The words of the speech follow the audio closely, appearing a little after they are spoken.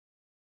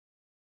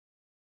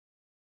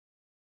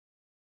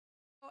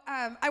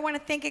I want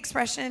to thank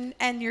Expression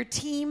and your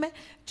team,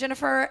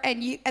 Jennifer,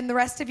 and you and the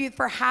rest of you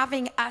for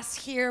having us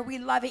here. We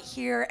love it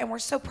here, and we're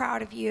so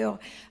proud of you.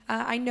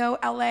 I know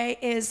LA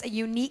is a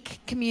unique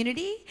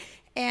community,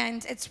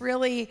 and it's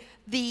really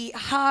the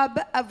hub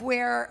of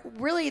where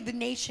really the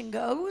nation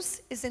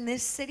goes is in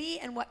this city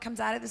and what comes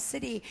out of the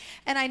city.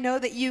 And I know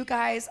that you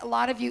guys, a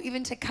lot of you,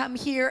 even to come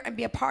here and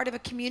be a part of a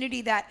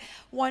community that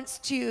wants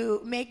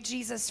to make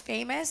Jesus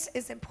famous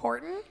is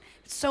important.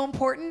 It's so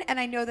important, and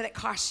I know that it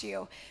costs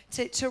you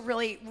to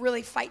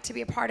really fight to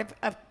be a part of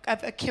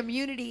a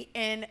community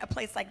in a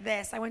place like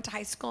this. I went to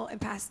high school in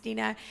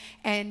Pasadena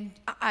and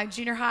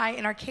junior high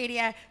in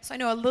Arcadia, so I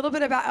know a little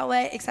bit about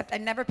LA, except I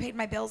never paid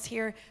my bills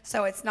here,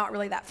 so it's not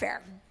really that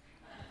fair.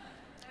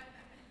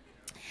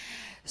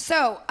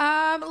 So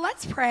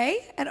let's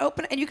pray and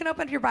you can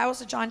open up your Bibles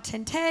to John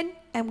 10:10,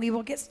 and we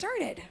will get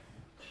started.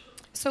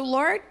 So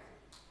Lord,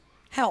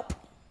 help.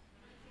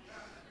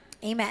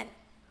 Amen.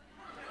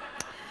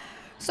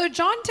 So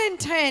John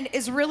 10:10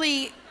 is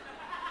really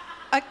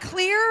a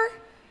clear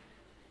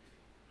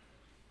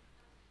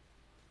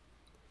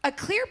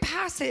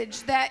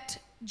passage that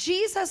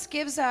Jesus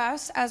gives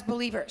us as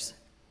believers.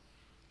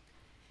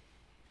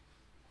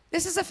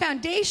 This is a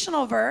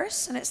foundational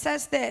verse, and it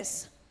says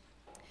this: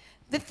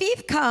 the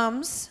thief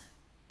comes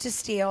to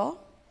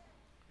steal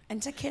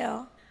and to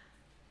kill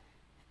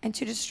and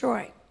to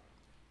destroy.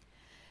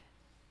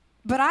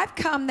 But I've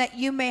come that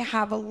you may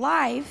have a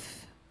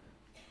life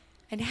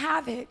and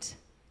have it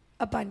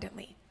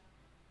abundantly.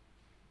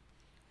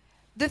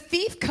 The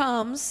thief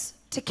comes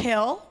to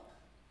kill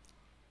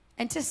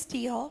and to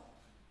steal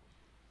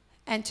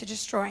and to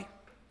destroy.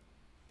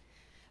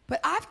 But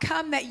I've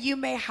come that you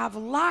may have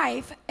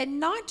life, and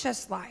not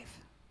just life,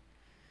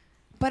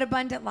 but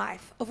abundant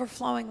life,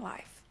 overflowing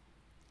life.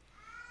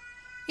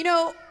 You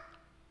know,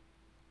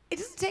 it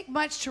doesn't take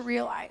much to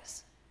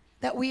realize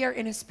that we are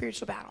in a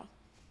spiritual battle.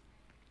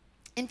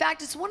 In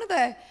fact, it's one of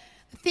the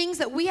things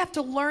that we have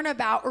to learn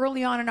about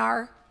early on in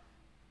our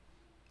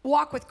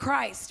walk with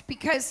Christ,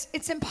 because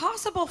it's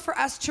impossible for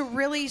us to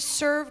really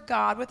serve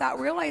God without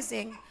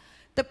realizing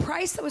the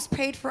price that was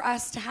paid for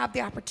us to have the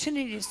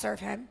opportunity to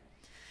serve him,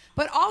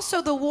 but also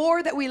the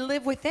war that we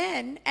live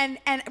within and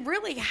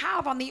really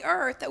have on the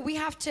earth that we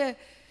have to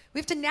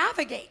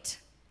navigate.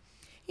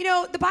 You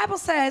know, the Bible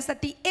says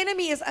that the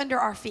enemy is under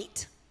our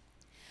feet.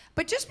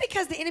 But just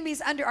because the enemy is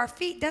under our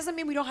feet doesn't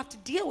mean we don't have to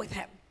deal with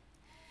him.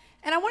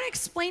 And I want to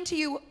explain to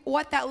you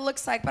what that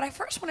looks like. But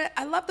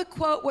I love the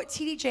quote, what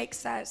T.D. Jakes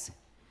says.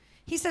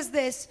 He says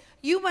this: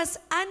 you must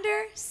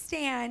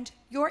understand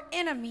your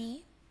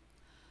enemy,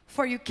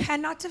 for you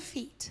cannot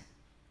defeat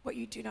what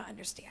you do not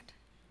understand.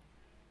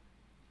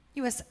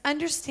 You must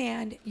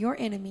understand your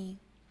enemy,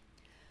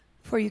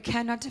 for you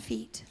cannot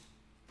defeat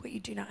what you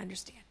do not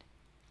understand.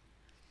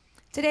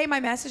 Today, my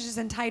message is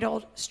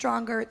entitled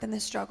Stronger Than the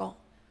Struggle.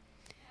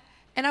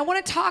 And I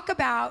want to talk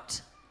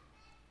about,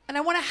 and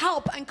I want to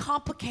help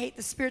uncomplicate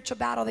the spiritual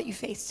battle that you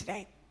face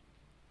today.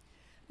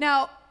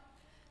 Now,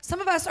 some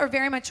of us are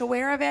very much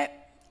aware of it.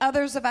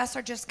 Others of us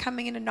are just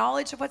coming into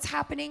knowledge of what's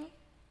happening.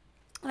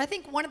 And I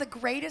think one of the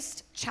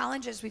greatest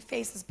challenges we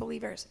face as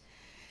believers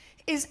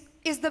is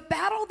the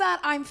battle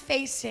that I'm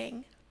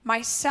facing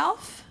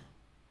myself.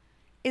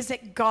 Is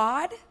it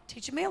God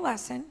teaching me a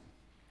lesson,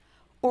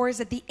 or is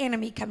it the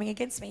enemy coming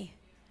against me?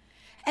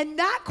 And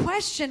that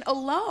question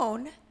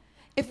alone,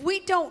 if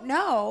we don't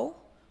know,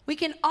 we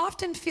can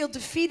often feel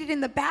defeated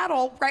in the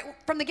battle right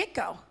from the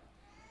get-go.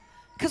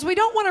 Because we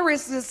don't want to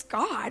resist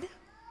God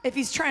if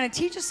he's trying to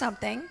teach us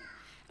something.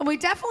 And we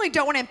definitely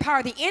don't want to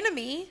empower the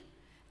enemy.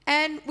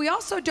 And we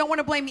also don't want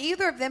to blame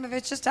either of them if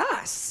it's just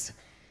us.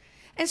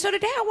 And so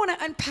today I want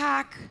to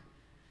unpack,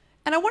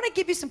 and I want to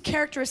give you some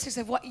characteristics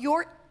of what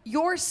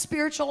your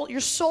spiritual,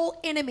 your soul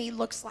enemy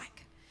looks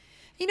like.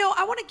 You know,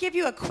 I want to give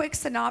you a quick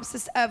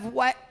synopsis of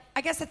what,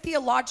 I guess, a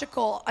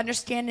theological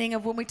understanding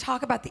of when we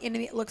talk about the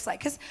enemy it looks like.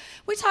 Because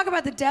we talk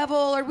about the devil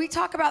or we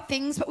talk about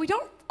things, but we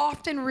don't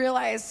often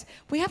realize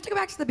we have to go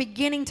back to the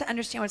beginning to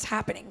understand what's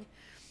happening.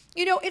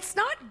 You know, it's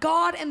not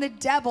God and the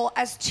devil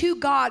as two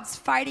gods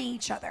fighting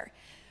each other.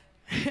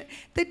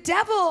 The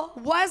devil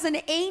was an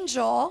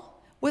angel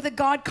with a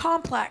God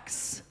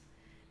complex.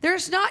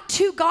 There's not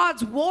two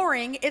gods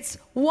warring. It's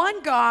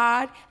one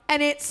God,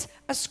 and it's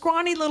a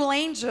scrawny little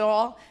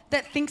angel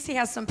that thinks he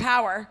has some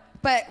power,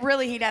 but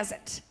really he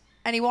doesn't,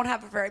 and he won't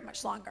have it very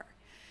much longer.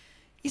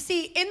 You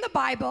see, in the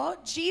Bible,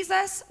 he was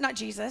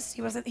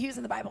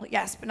in the Bible,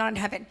 yes, but not in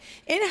heaven.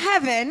 In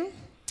heaven,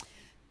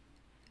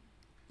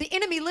 the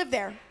enemy lived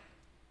there,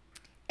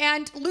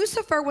 and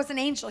Lucifer was an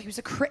angel. He was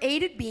a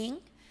created being,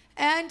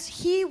 and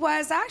he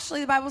was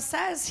actually, the Bible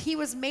says, he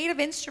was made of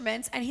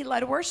instruments, and he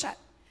led worship.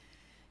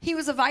 He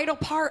was a vital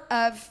part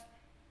of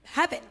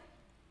heaven.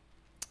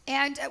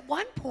 And at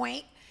one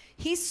point,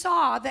 he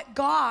saw that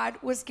God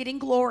was getting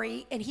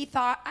glory, and he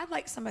thought, I'd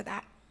like some of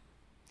that.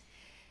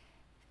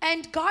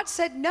 And God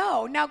said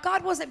no. Now,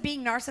 God wasn't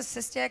being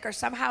narcissistic or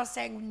somehow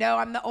saying, no,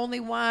 I'm the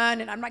only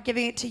one, and I'm not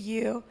giving it to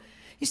you.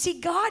 You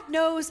see, God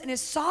knows in his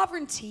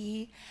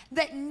sovereignty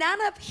that none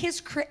of his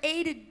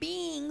created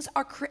beings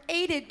are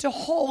created to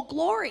hold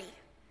glory.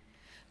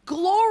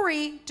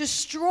 Glory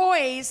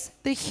destroys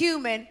the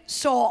human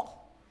soul.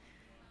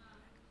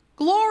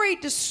 Glory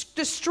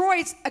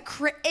destroys a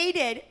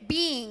created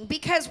being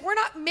because we're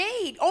not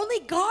made.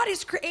 Only God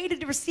is created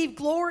to receive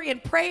glory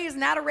and praise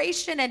and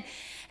adoration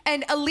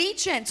and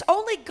allegiance.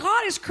 Only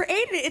God is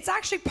created. It's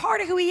actually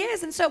part of who he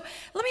is. And so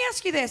let me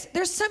ask you this.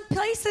 There's some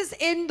places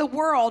in the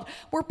world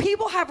where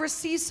people have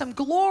received some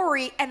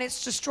glory and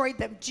it's destroyed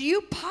them. Do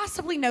you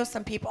possibly know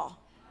some people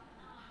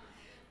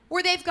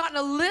where they've gotten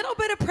a little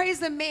bit of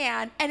praise of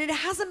man and it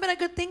hasn't been a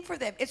good thing for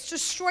them? It's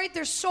destroyed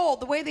their soul,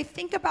 the way they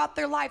think about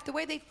their life, the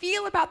way they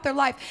feel about their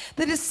life,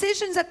 the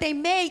decisions that they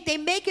make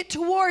it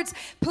towards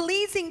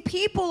pleasing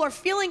people or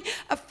feeling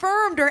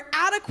affirmed or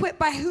adequate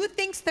by who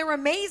thinks they're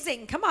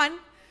amazing. Come on.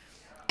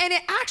 And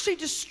it actually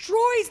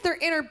destroys their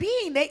inner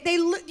being.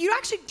 You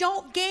actually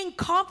don't gain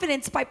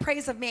confidence by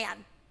praise of man.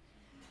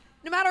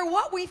 No matter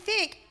what we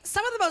think,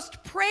 some of the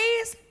most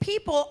praised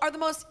people are the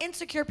most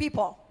insecure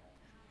people.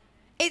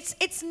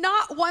 It's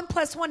not 1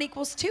 +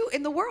 1 = 2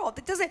 in the world.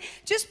 It doesn't,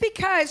 just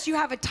because you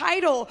have a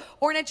title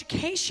or an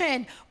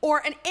education or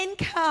an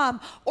income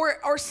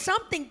or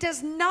something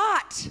does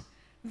not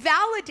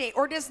validate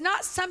or does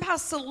not somehow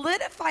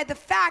solidify the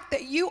fact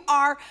that you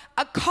are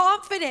a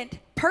confident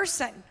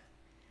person.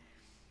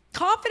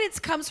 Confidence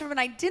comes from an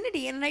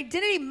identity, and an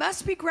identity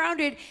must be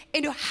grounded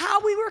into how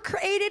we were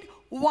created,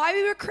 why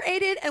we were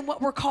created, and what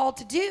we're called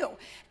to do.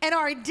 And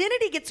our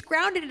identity gets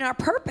grounded in our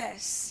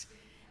purpose.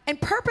 And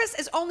purpose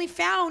is only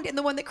found in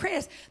the one that created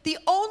us. The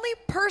only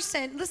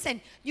person,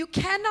 listen, you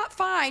cannot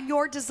find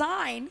your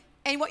design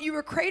and what you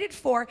were created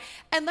for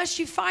unless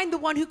you find the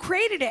one who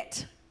created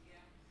it.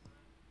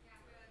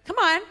 Come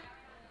on.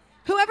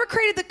 Whoever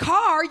created the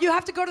car, you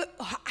have to go to,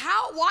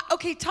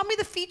 okay, tell me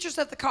the features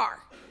of the car.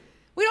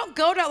 We don't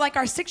go to like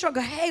our 6-year-old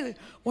and go, hey,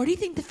 what do you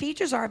think the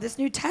features are of this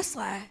new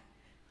Tesla?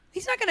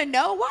 He's not going to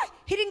know. Why?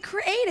 He didn't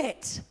create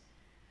it.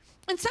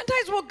 And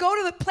sometimes we'll go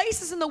to the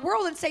places in the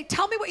world and say,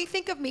 tell me what you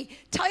think of me.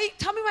 Tell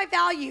me my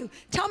value.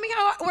 Tell me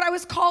what I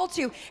was called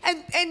to.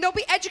 And there'll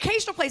be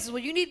educational places.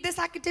 Well, you need this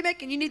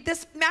academic and you need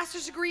this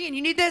master's degree and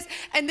you need this,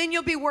 and then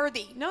you'll be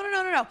worthy.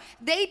 No.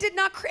 They did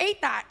not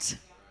create that.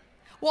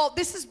 Well,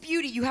 this is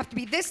beauty. You have to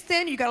be this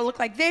thin. You got to look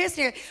like this.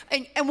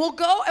 And we'll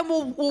go and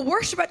we'll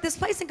worship at this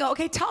place and go,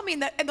 okay, tell me.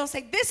 And they'll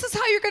say, this is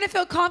how you're going to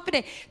feel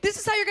confident. This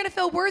is how you're going to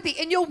feel worthy.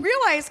 And you'll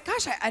realize,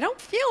 gosh, I don't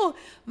feel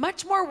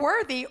much more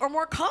worthy or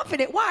more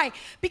confident. Why?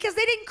 Because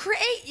they didn't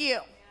create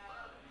you.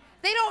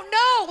 They don't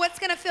know what's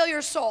going to fill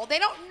your soul. They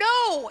don't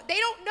know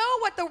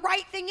what the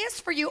right thing is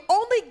for you.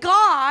 Only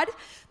God,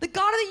 the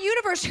God of the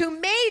universe who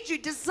made you,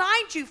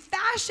 designed you,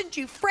 fashioned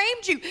you,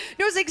 framed you,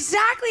 knows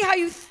exactly how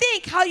you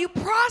think, how you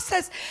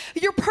process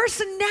your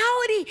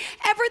personality,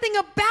 everything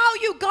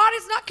about you. God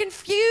is not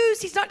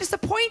confused. He's not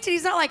disappointed.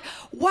 He's not like,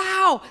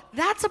 wow,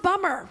 that's a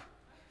bummer.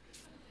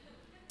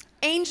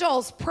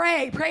 Angels,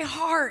 pray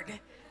hard.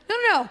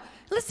 No.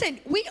 Listen,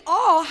 we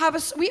all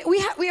have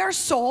we are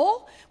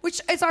soul, which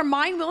is our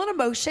mind, will, and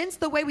emotions,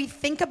 the way we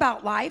think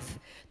about life,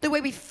 the way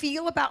we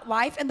feel about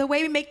life, and the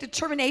way we make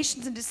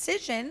determinations and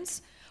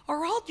decisions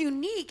are all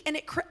unique. And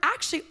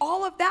actually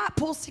all of that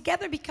pulls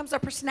together and becomes our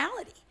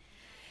personality.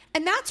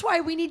 And that's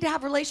why we need to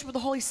have a relationship with the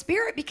Holy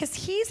Spirit, because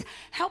he's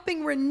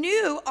helping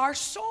renew our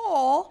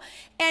soul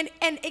and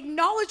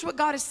acknowledge what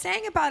God is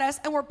saying about us.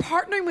 And we're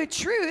partnering with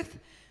truth,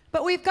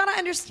 but we've got to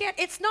understand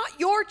it's not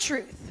your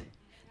truth.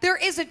 There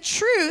is a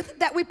truth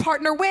that we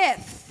partner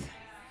with.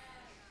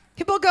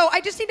 People go, I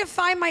just need to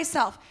find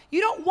myself. You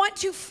don't want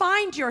to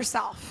find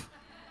yourself.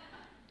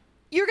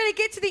 You're going to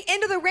get to the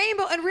end of the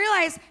rainbow and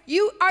realize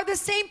you are the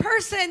same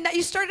person that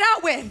you started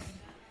out with.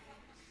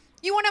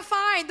 You want to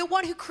find the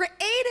one who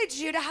created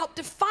you to help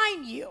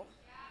define you.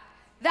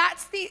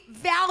 That's the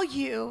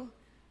value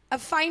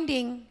of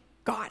finding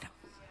God.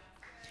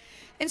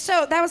 And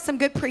so that was some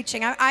good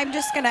preaching. I'm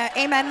just going to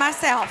amen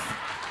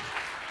myself.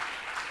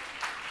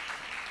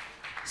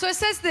 So it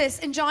says this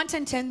in John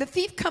 10:10, the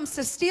thief comes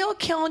to steal,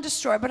 kill, and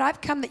destroy, but I've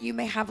come that you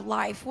may have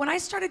life. When I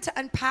started to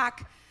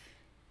unpack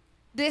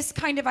this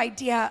kind of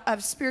idea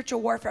of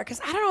spiritual warfare, because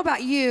I don't know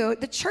about you,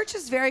 the church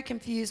is very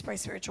confused by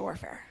spiritual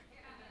warfare.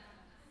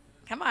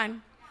 Come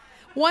on.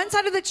 One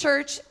side of the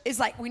church is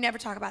like, we never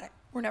talk about it.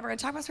 We're never going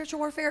to talk about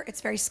spiritual warfare.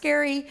 It's very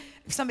scary.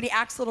 If somebody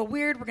acts a little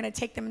weird, we're going to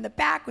take them in the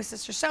back with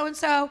sister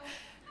so-and-so.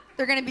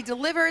 They're going to be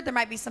delivered. There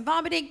might be some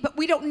vomiting, but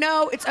we don't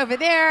know. It's over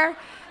there.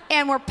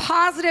 And we're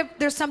positive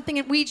there's something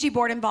in Ouija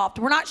board involved.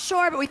 We're not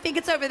sure, but we think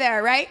it's over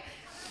there, right?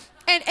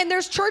 And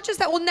there's churches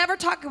that will never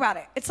talk about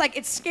it. It's like,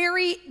 it's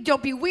scary.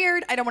 Don't be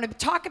weird. I don't want to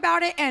talk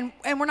about it. And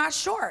we're not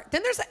sure.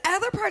 Then there's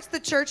other parts of the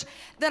church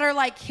that are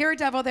like, here a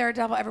devil, there a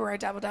devil, everywhere a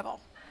devil,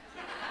 devil.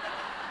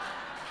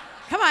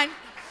 Come on.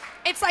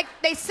 It's like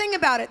they sing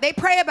about it. They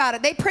pray about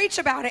it. They preach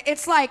about it.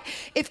 It's like,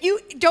 if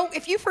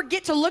you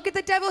forget to look at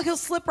the devil, he'll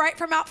slip right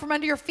out from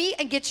under your feet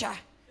and get you.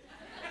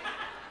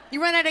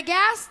 You run out of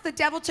gas, the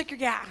devil took your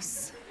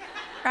gas,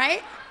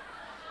 right?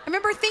 I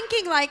remember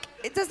thinking, like,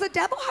 does the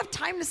devil have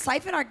time to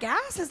siphon our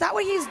gas? Is that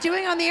what he's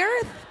doing on the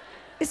earth?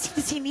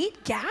 Does he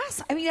need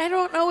gas? I mean, I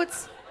don't know.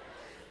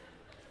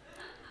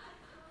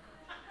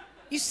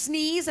 You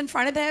sneeze in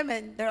front of them,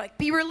 and they're like,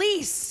 be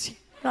released.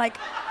 You're like,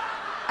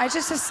 I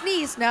just a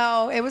sneeze.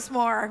 No, it was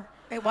more.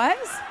 It was?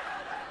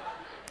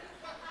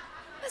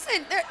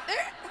 Listen,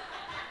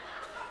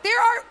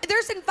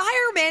 there's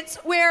environments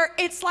where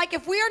it's like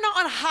if we are not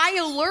on high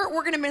alert,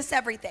 we're going to miss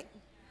everything.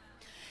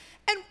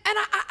 And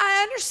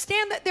I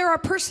understand that there are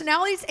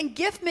personalities and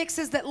gift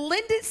mixes that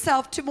lend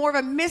itself to more of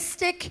a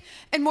mystic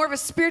and more of a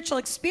spiritual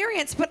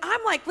experience. But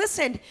I'm like,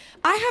 listen,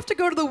 I have to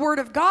go to the Word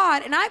of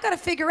God, and I've got to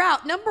figure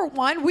out, number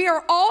one, we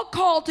are all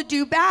called to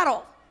do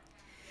battle.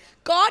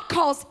 God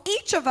calls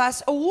each of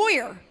us a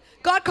warrior.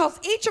 God calls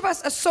each of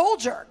us a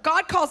soldier.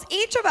 God calls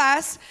each of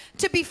us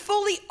to be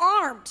fully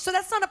armed. So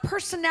that's not a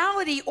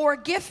personality or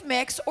a gift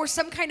mix or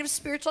some kind of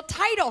spiritual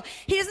title.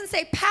 He doesn't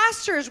say,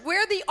 pastors,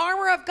 wear the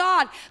armor of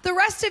God. The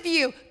rest of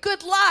you,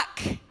 good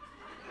luck.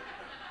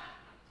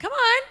 Come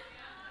on.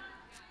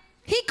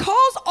 He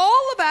calls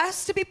all of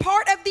us to be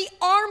part of the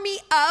army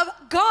of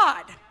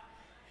God,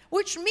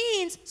 which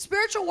means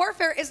spiritual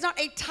warfare is not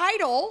a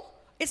title.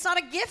 It's not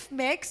a gift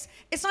mix.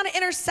 It's not an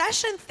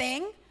intercession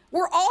thing.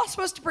 We're all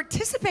supposed to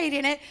participate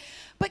in it,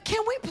 but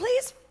can we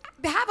please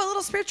have a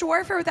little spiritual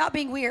warfare without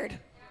being weird?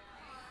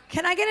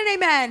 Can I get an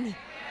amen?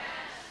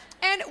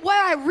 And what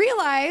I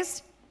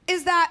realized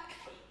is that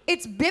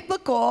it's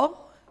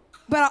biblical,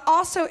 but it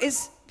also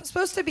is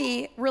supposed to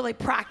be really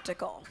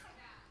practical,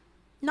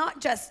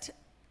 not just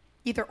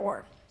either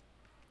or.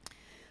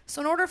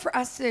 So in order for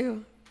us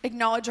to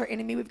acknowledge our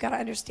enemy, we've got to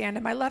understand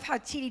him. I love how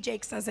T.D.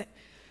 Jakes says it.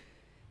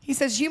 He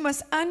says, you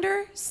must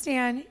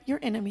understand your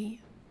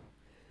enemy,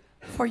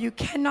 for you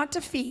cannot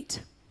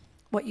defeat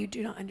what you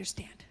do not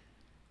understand.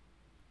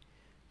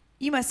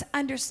 You must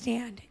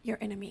understand your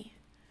enemy,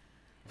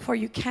 for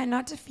you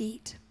cannot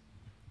defeat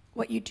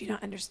what you do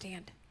not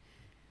understand.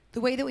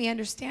 The way that we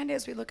understand it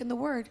is we look in the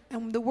Word,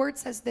 and the Word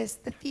says this,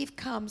 the thief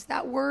comes.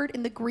 That word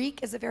in the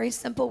Greek is a very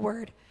simple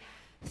word.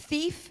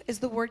 Thief is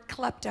the word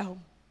klepto.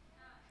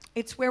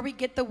 It's where we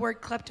get the word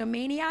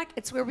kleptomaniac.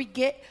 It's where we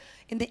get,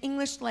 in the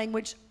English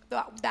language,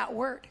 that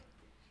word.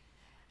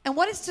 And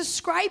what it's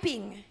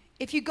describing,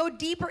 if you go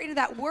deeper into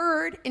that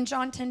word in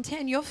John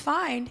 10:10, you'll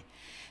find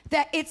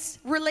that it's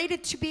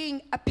related to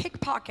being a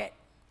pickpocket,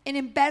 an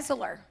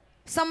embezzler,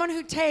 someone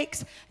who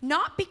takes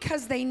not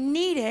because they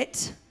need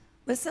it,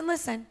 listen,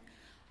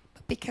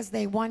 but because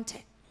they want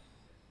it.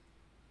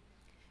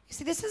 You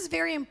see, this is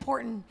very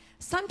important.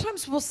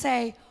 Sometimes we'll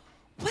say,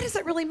 what does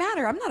it really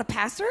matter? I'm not a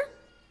pastor.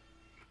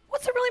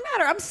 What's it really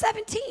matter? I'm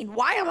 17.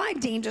 Why am I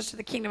dangerous to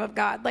the kingdom of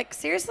God? Like,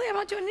 seriously, I'm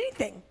not doing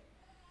anything.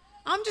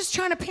 I'm just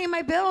trying to pay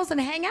my bills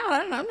and hang out. I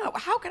don't know.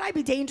 How can I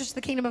be dangerous to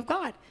the kingdom of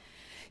God?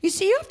 You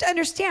see, you have to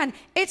understand,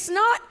 it's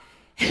not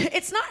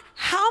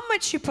how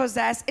much you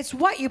possess, it's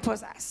what you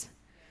possess.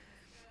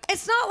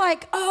 It's not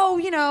like, I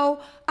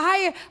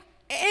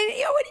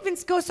would even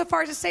go so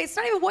far as to say, it's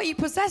not even what you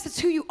possess, it's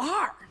who you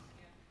are.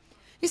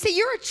 You see,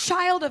 you're a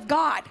child of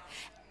God.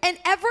 And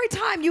every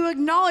time you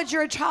acknowledge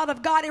you're a child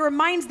of God, it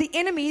reminds the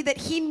enemy that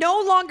he no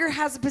longer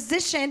has a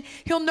position.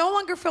 He'll no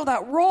longer fill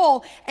that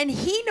role. And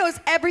he knows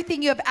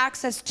everything you have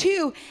access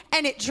to,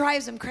 and it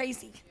drives him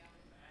crazy.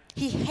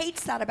 He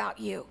hates that about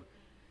you.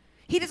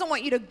 He doesn't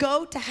want you to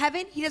go to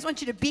heaven. He doesn't want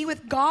you to be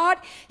with God.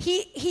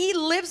 He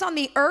lives on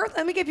the earth.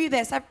 Let me give you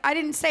this. I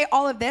didn't say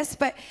all of this,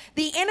 but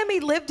the enemy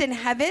lived in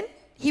heaven.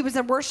 He was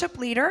a worship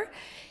leader.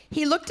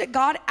 He looked at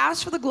God,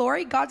 asked for the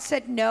glory. God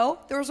said no.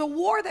 There was a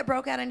war that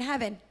broke out in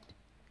heaven.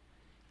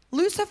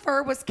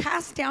 Lucifer was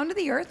cast down to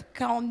the earth,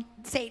 called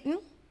Satan,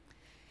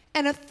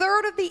 and a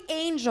third of the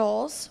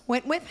angels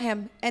went with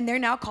him, and they're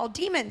now called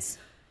demons.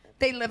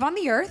 They live on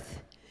the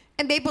earth,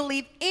 and they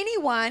believe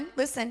anyone,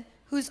 listen,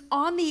 who's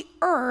on the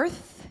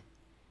earth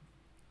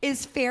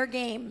is fair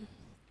game,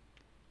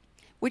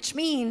 which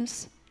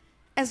means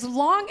as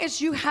long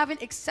as you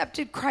haven't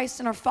accepted Christ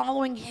and are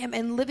following him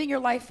and living your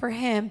life for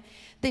him,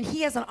 then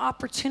he has an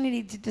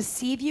opportunity to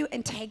deceive you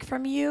and take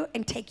from you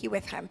and take you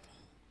with him.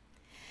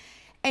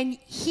 And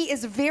he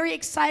is very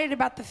excited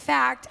about the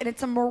fact, and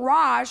it's a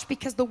mirage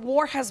because the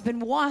war has been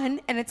won,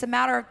 and it's a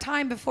matter of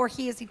time before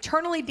he is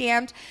eternally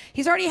damned.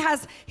 He's already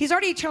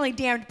eternally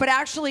damned, but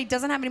actually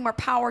doesn't have any more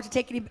power to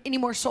take any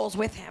more souls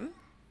with him.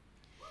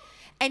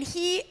 And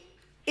he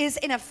is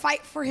in a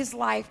fight for his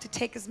life to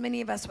take as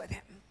many of us with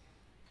him.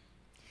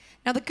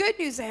 Now, the good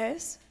news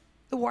is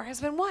the war has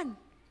been won.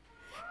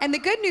 And the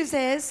good news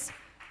is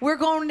we're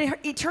going to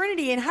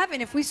eternity in heaven.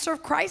 If we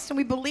serve Christ and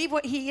we believe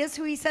what he is,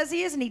 who he says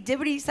he is, and he did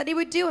what he said he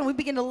would do, and we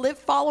begin to live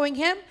following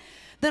him,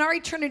 then our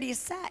eternity is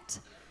set.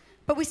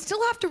 But we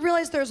still have to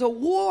realize there's a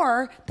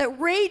war that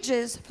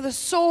rages for the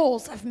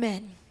souls of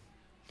men.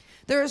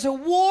 There is a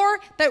war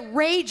that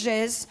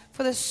rages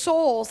for the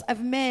souls of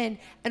men,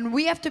 and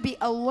we have to be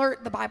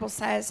alert, the Bible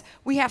says.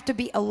 We have to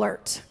be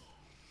alert.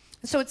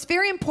 So it's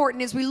very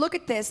important as we look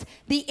at this,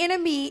 the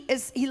enemy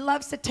he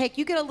loves to take.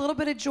 You get a little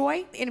bit of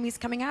joy, the enemy's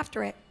coming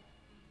after it.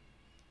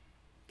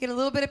 Get a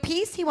little bit of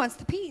peace, he wants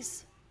the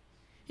peace.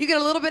 You get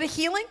a little bit of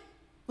healing,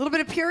 a little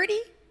bit of purity,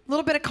 a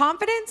little bit of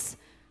confidence.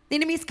 The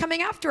enemy's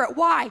coming after it.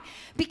 Why?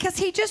 Because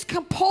he just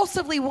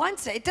compulsively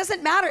wants it. It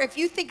doesn't matter if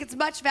you think it's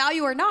much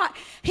value or not.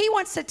 He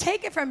wants to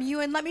take it from you.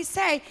 And let me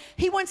say,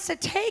 he wants to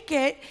take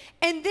it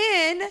and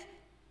then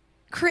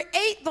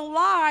create the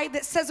lie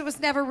that says it was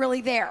never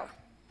really there.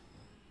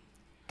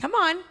 Come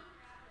on.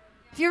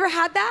 Have you ever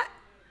had that?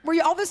 Where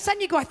you all of a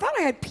sudden you go, I thought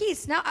I had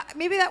peace. Now,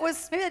 maybe that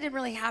didn't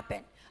really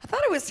happen. I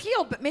thought I was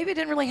healed, but maybe it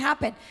didn't really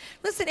happen.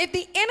 Listen, if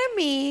the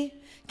enemy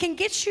can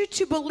get you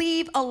to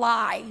believe a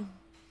lie,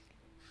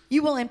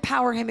 you will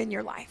empower him in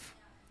your life.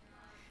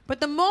 But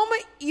the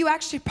moment you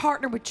actually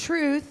partner with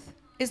truth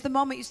is the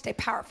moment you stay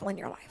powerful in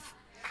your life.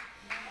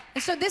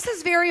 And so this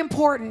is very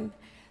important.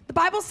 The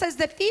Bible says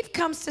the thief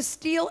comes to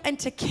steal and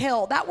to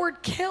kill. That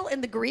word kill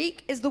in the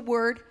Greek is the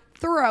word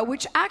thuro,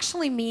 which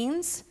actually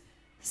means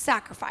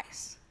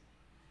sacrifice.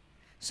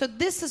 So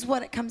this is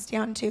what it comes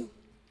down to.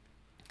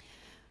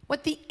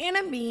 What the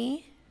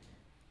enemy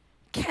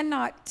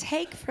cannot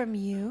take from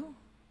you,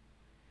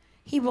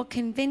 he will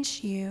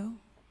convince you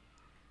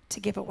to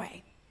give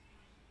away.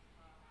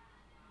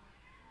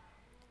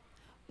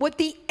 What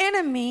the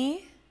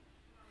enemy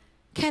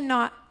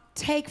cannot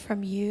take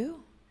from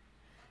you,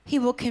 he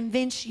will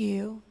convince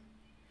you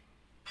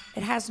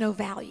it has no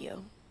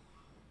value.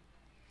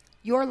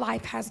 Your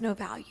life has no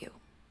value.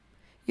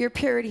 Your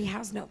purity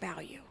has no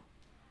value.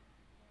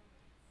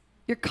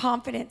 Your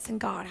confidence in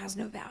God has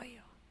no value.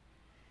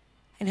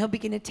 And he'll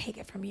begin to take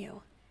it from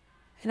you.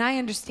 And I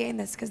understand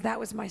this because that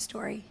was my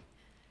story.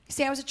 You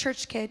see, I was a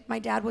church kid. My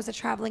dad was a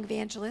traveling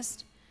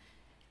evangelist.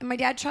 And my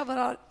dad traveled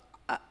out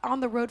on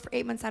the road for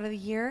 8 months out of the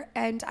year.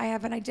 And I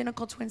have an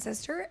identical twin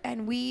sister.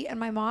 And we and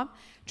my mom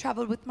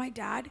traveled with my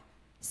dad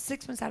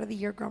 6 months out of the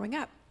year growing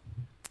up.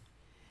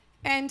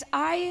 And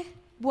I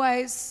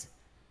was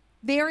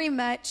very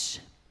much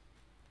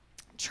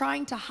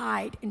trying to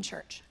hide in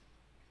church.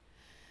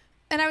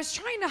 And I was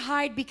trying to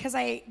hide because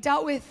I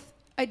dealt with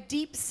a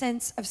deep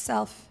sense of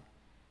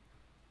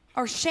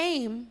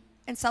shame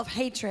and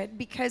self-hatred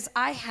because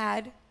I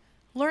had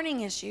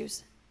learning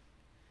issues.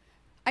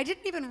 I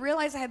didn't even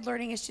realize I had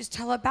learning issues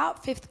till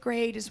about 5th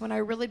grade is when I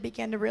really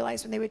began to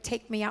realize when they would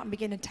take me out and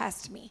begin to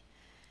test me.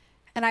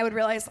 And I would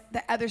realize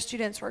that other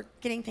students were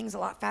getting things a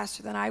lot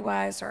faster than I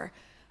was, or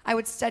I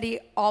would study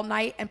all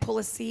night and pull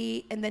a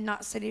C and then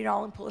not study at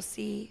all and pull a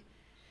C.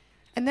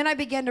 And then I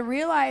began to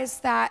realize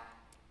that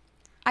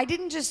I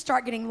didn't just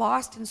start getting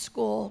lost in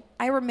school.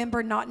 I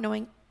remember not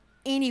knowing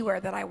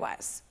anywhere that I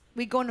was.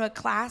 We'd go into a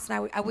class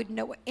and I wouldn't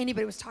know what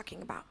anybody was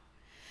talking about.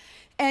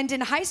 And in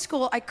high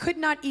school, I could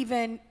not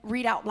even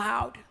read out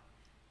loud.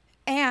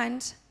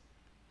 And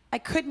I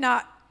could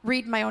not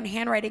read my own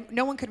handwriting.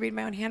 No one could read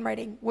my own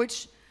handwriting,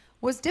 which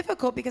was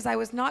difficult because I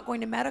was not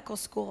going to medical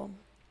school.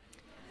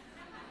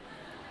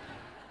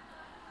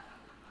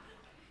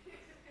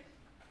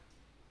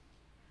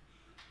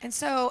 And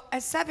so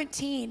at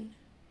 17,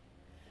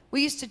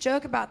 we used to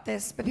joke about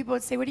this, but people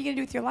would say, what are you going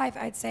to do with your life?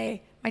 I'd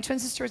say, my twin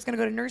sister was going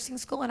to go to nursing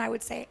school, and I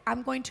would say,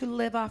 I'm going to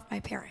live off my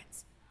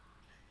parents.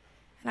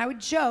 And I would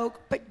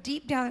joke, but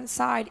deep down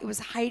inside, it was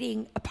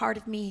hiding a part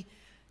of me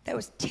that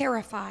was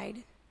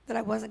terrified that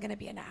I wasn't going to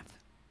be enough.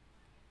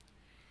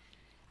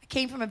 I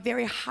came from a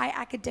very high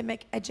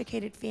academic,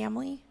 educated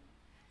family.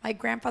 My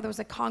grandfather was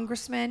a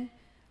congressman.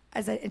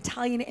 As an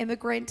Italian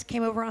immigrant,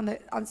 came over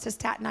to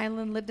Staten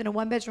Island, lived in a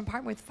one-bedroom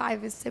apartment with 5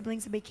 of his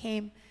siblings, and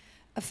became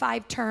a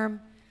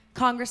 5-term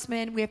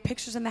congressman. We have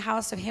pictures in the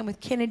house of him with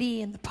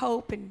Kennedy and the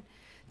Pope and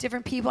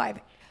different people. A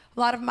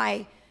lot of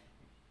my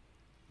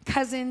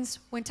cousins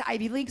went to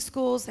Ivy League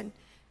schools and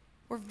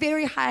were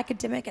very high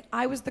academic, and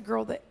I was the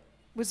girl that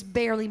was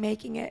barely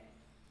making it.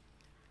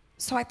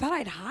 So I thought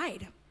I'd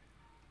hide.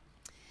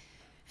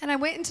 And I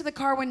went into the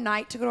car one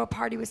night to go to a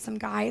party with some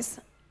guys.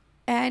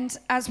 And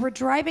as we're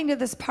driving to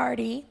this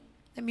party,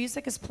 the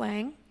music is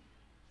playing,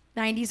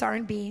 90s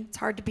R&B, it's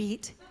hard to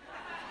beat.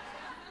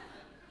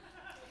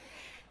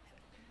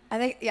 I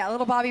think, yeah, a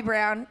little Bobby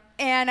Brown.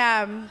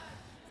 And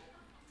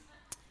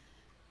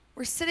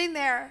we're sitting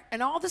there,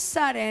 and all of a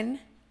sudden,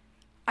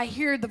 I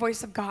hear the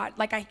voice of God.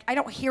 Like, I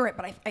don't hear it,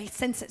 but I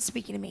sense it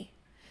speaking to me.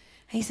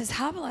 And he says,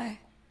 Havilah,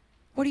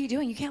 what are you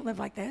doing? You can't live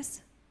like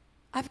this.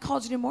 I've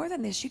called you to more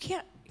than this. You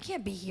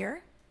can't be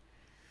here.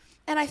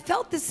 And I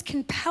felt this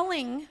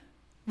compelling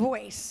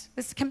voice,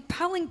 this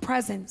compelling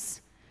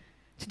presence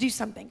to do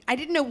something. I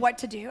didn't know what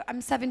to do.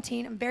 I'm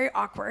 17. I'm very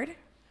awkward. I'm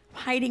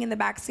hiding in the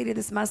backseat of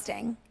this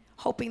Mustang,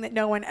 hoping that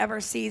no one ever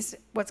sees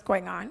what's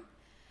going on.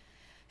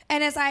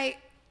 And as I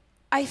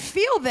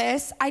feel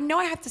this, I know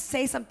I have to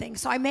say something.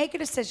 So I make a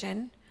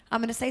decision. I'm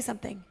going to say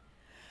something.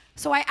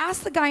 So I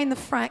ask the guy in the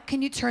front,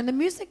 can you turn the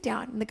music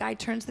down? And the guy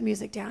turns the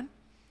music down.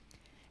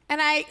 And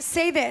I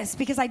say this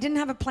because I didn't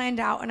have it planned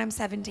out when I'm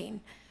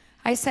 17.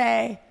 I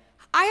say,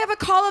 I have a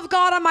call of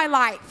God on my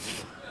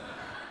life.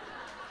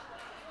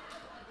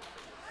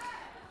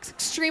 It's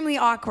extremely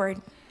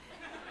awkward.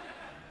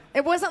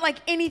 It wasn't like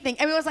anything.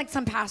 I mean, it was like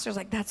some pastors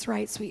like, that's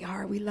right,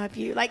 sweetheart, we love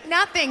you. Like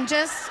nothing,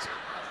 just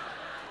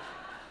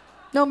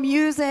no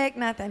music,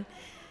 nothing.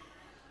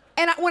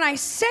 when I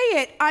say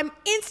it, I'm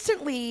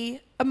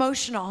instantly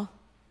emotional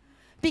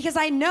because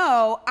I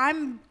know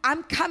I'm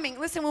coming.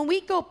 Listen, when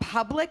we go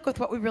public with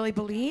what we really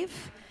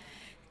believe,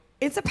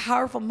 it's a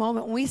powerful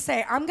moment when we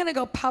say, I'm going to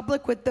go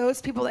public with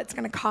those people that's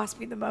going to cost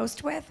me the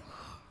most with.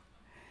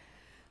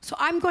 So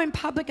I'm going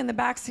public in the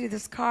backseat of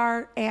this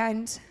car,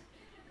 and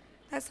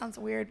that sounds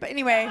weird, but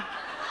anyway,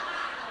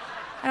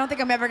 I don't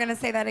think I'm ever going to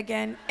say that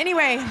again.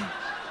 Anyway,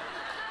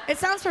 it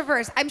sounds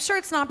perverse. I'm sure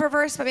it's not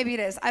perverse, but maybe it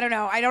is. I don't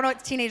know. I don't know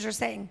what teenagers are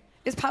saying.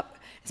 Is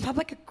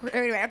public?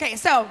 Anyway, okay,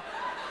 so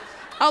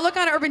I'll look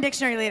on Urban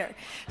Dictionary later.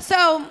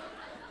 So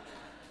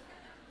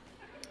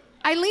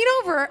I lean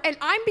over, and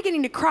I'm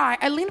beginning to cry.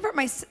 I lean over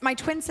at my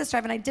twin sister. I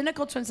have an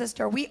identical twin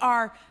sister. We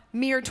are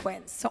mirror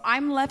twins. So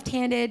I'm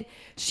left-handed.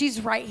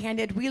 She's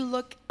right-handed. We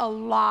look a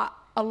lot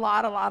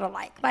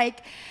alike.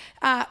 Like,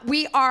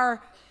 we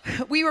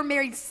were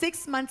married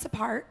 6 months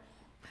apart.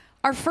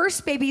 Our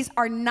first babies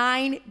are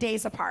 9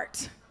 days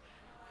apart.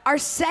 Our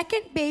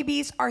second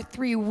babies are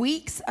 3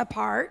 weeks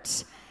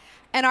apart.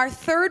 And our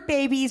third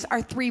babies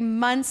are 3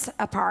 months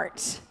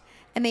apart.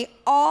 And they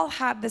all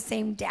have the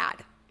same dad.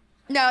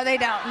 No, they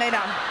don't. They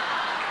don't.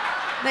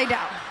 They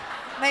don't.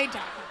 They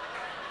don't.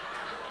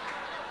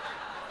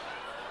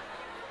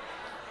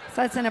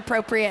 So that's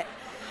inappropriate.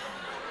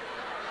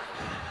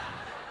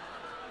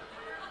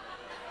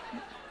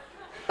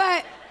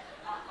 But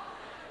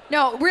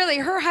no, really,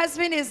 her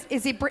husband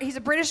he's a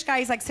British guy.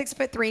 He's like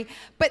 6'3",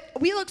 but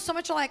we look so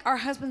much alike. Our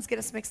husbands get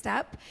us mixed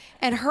up,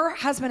 and her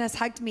husband has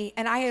hugged me,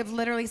 and I have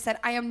literally said,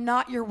 I am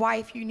not your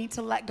wife. You need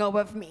to let go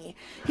of me.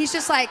 He's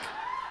just like,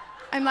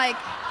 I'm like,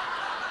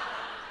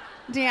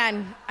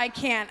 Dan, I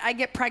can't. I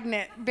get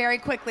pregnant very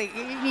quickly.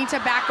 You need to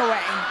back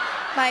away.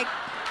 Like,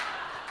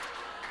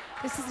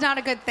 this is not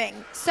a good thing.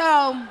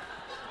 So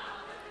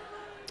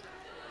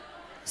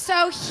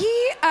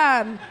he,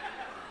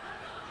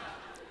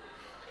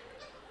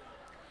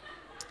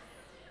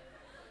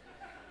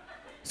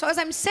 so as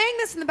I'm saying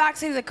this in the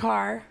backseat of the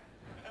car,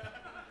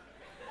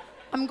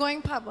 I'm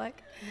going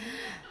public.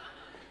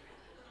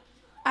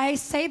 I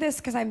say this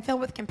because I'm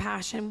filled with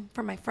compassion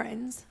for my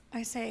friends.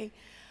 I say,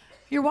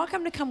 you're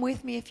welcome to come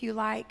with me if you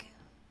like,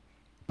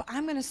 but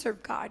I'm going to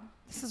serve God.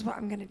 This is what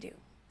I'm going to do.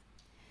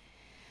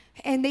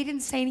 And they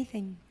didn't say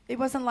anything. It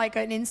wasn't like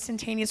an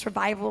instantaneous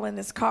revival in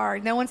this car.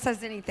 No one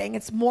says anything.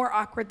 It's more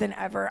awkward than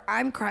ever.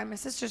 I'm crying. My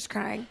sister's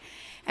crying.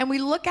 And we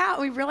look out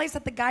and we realize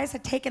that the guys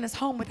had taken us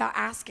home without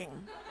asking.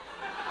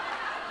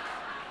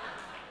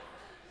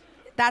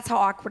 That's how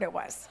awkward it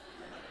was.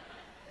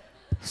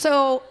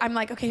 So I'm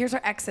like, okay, here's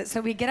our exit.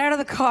 So we get out of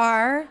the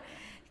car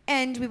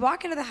and we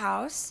walk into the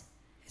house.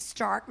 It's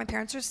dark. My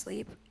parents are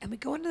asleep. And we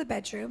go into the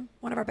bedroom,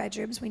 one of our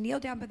bedrooms. We kneel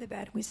down by the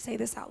bed. And we say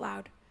this out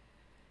loud.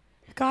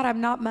 God,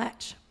 I'm not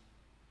much.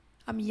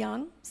 I'm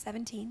young,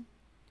 17.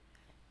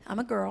 I'm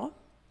a girl.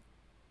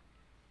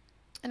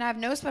 And I have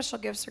no special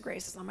gifts or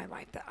graces on my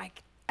life that I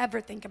could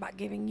ever think about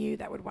giving you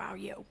that would wow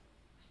you.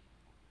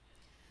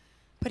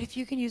 But if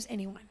you can use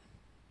anyone,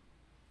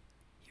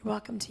 you're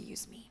welcome to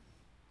use me.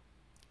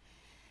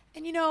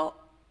 And you know,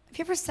 have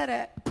you ever said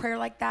a prayer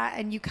like that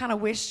and you kind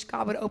of wish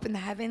God would open the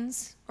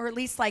heavens or at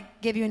least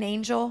like give you an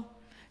angel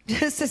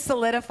just to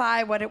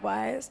solidify what it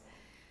was?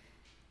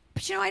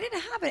 But you know, I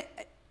didn't have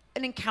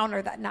an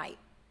encounter that night.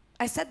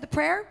 I said the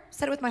prayer,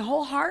 said it with my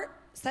whole heart,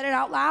 said it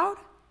out loud,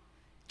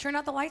 turned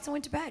out the lights and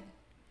went to bed.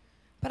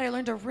 But I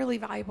learned a really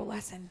valuable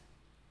lesson.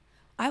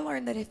 I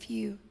learned that if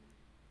you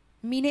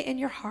mean it in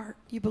your heart,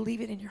 you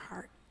believe it in your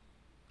heart,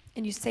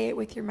 and you say it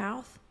with your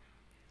mouth,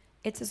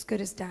 it's as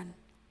good as done.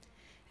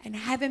 And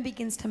heaven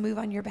begins to move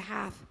on your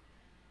behalf.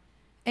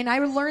 And I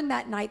learned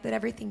that night that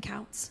everything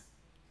counts.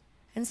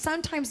 And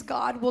sometimes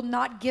God will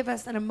not give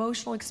us an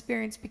emotional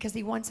experience because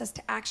he wants us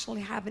to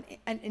actually have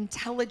an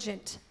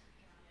intelligent,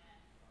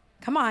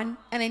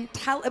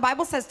 the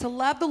Bible says to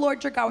love the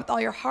Lord your God with all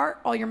your heart,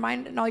 all your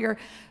mind, and all your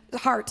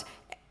heart.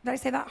 Did I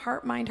say that?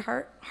 Heart,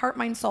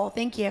 mind, soul.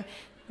 Thank you. I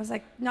was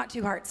like, not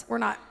two hearts. We're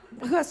not.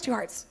 Who has two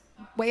hearts?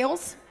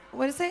 Whales?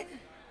 What is it?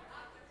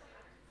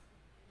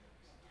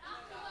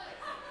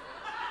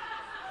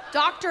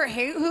 Doctor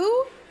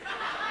who?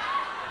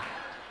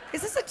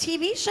 Is this a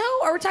TV show?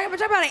 Or we're talking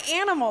about an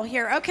animal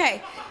here?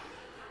 Okay.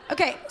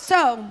 Okay,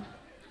 so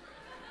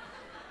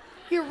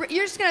you're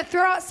just going to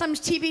throw out some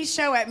TV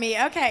show at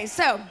me. Okay,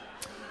 so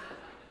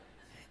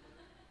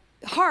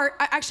heart,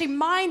 actually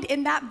mind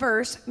in that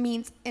verse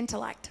means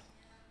intellect.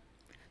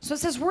 So it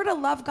says we're to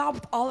love God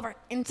with all of our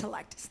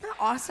intellect. Isn't that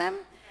awesome?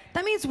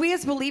 That means we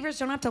as believers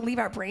don't have to leave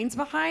our brains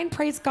behind,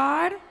 praise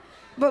God.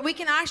 But we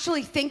can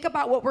actually think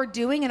about what we're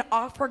doing and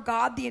offer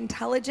God the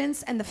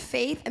intelligence and the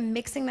faith and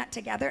mixing that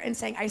together and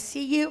saying, I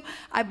see you,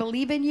 I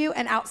believe in you,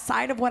 and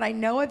outside of what I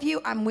know of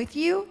you, I'm with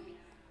you.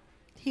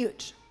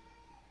 Huge.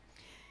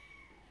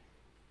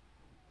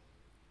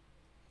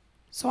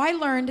 So I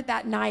learned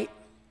that night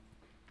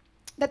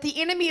that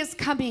the enemy is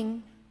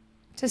coming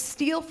to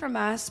steal from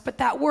us, but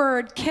that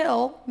word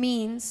kill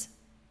means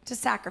to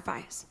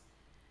sacrifice.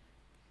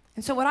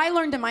 And so what I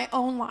learned in my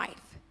own life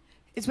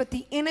is what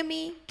the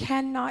enemy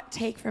cannot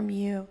take from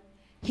you,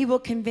 he will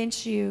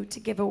convince you to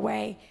give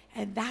away.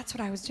 And that's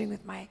what I was doing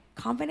with my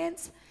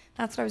confidence.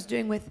 That's what I was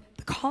doing with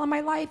the call in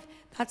my life.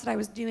 That's what I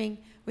was doing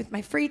with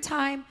my free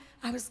time.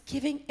 I was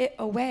giving it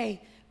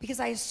away because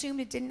I assumed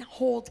it didn't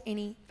hold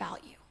any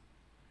value.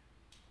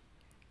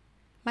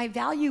 My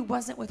value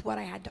wasn't with what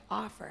I had to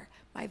offer.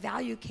 My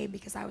value came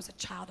because I was a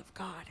child of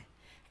God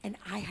and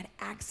I had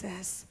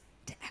access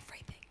to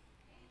everything.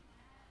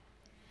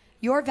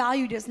 Your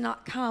value does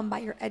not come by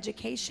your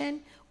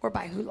education or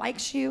by who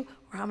likes you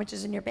or how much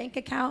is in your bank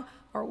account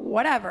or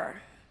whatever.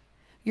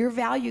 Your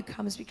value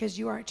comes because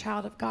you are a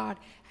child of God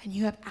and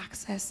you have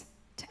access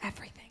to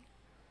everything.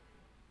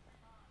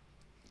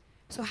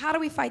 So how do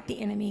we fight the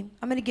enemy?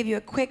 I'm going to give you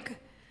a quick,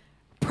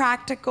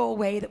 practical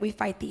way that we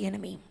fight the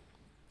enemy.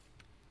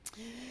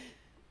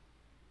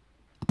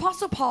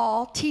 Apostle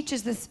Paul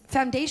teaches this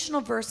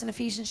foundational verse in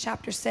Ephesians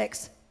chapter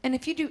 6. And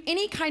if you do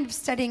any kind of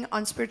studying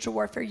on spiritual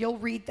warfare, you'll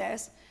read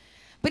this.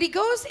 But he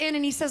goes in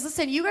and he says,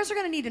 listen, you guys are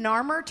going to need an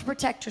armor to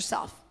protect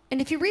yourself. And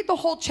if you read the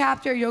whole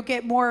chapter, you'll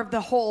get more of the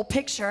whole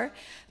picture.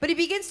 But he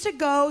begins to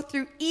go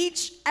through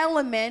each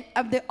element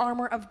of the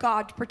armor of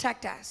God to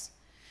protect us.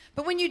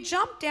 But when you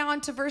jump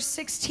down to verse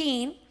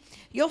 16,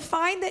 you'll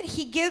find that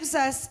he gives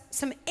us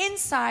some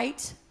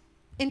insight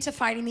into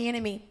fighting the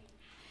enemy.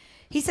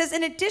 He says,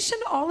 in addition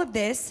to all of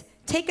this,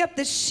 take up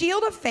the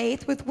shield of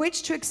faith with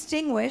which to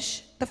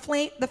extinguish the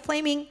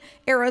flaming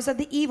arrows of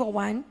the evil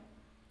one.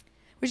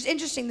 Which is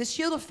interesting. The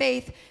shield of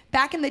faith,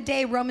 back in the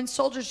day, Roman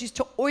soldiers used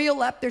to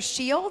oil up their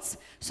shields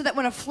so that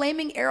when a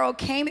flaming arrow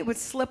came, it would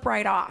slip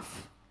right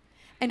off.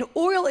 And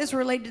oil is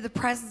related to the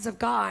presence of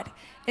God.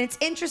 And it's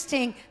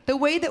interesting, the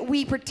way that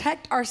we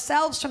protect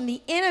ourselves from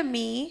the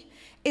enemy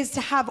is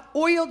to have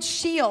oiled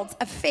shields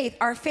of faith.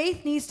 Our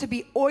faith needs to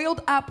be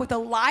oiled up with a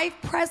live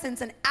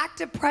presence, an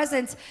active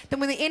presence, that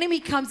when the enemy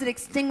comes, it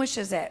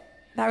extinguishes it.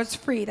 That was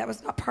free. That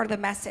was not part of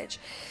the message.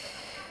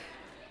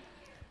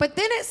 But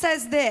then it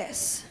says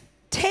this,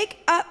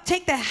 take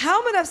the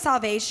helmet of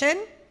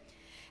salvation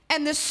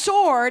and the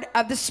sword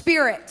of the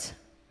Spirit.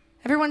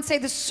 Everyone say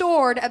the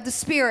sword of the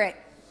Spirit.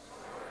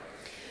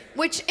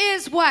 Which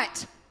is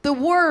what? The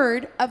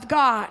Word of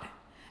God.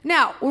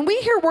 Now, when we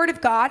hear Word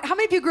of God, how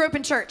many of you grew up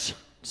in church?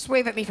 Just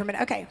wave at me for a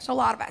minute. Okay, so a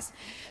lot of us.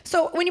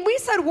 So when we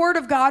said Word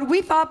of God,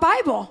 we thought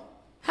Bible.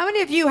 How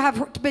many of you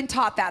have been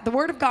taught that? The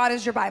Word of God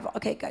is your Bible.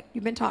 Okay, good.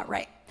 You've been taught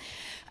right.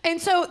 And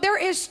so there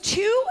is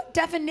two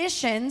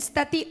definitions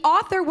that the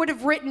author would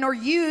have written or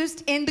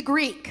used in the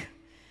Greek.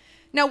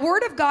 Now,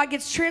 Word of God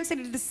gets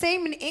translated the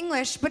same in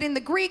English, but in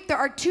the Greek, there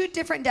are two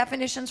different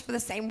definitions for the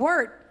same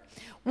word.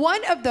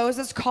 One of those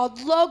is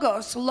called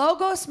logos.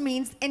 Logos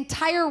means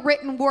entire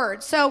written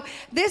word. So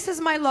this is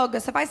my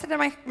logos. If I said to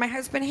my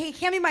husband, hey,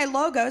 hand me my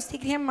logos, he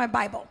can hand me my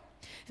Bible.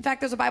 In fact,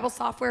 there's a Bible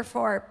software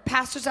for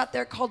pastors out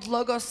there called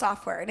Logos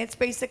software, and it's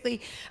basically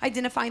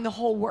identifying the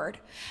whole word.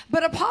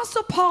 But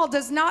Apostle Paul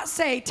does not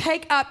say,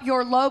 take up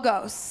your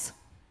logos.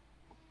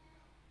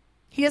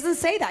 He doesn't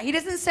say that. He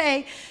doesn't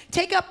say,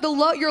 take up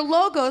your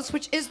logos,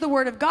 which is the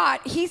word of God.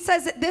 He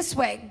says it this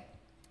way.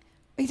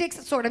 He takes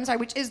the sword,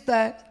 which is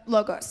the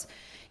logos.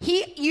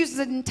 He uses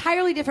an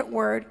entirely different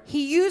word.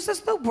 He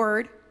uses the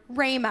word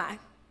rhema.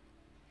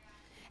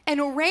 And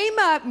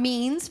rhema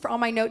means, for all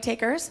my note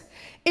takers,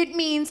 it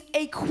means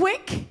a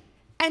quick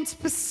and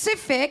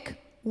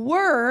specific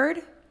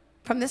word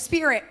from the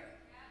Spirit.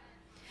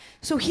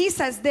 So he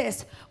says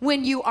this,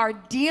 when you are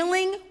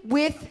dealing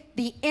with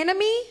the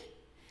enemy,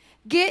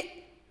 get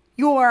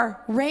your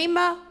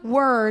rhema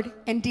word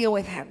and deal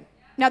with him.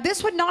 Now,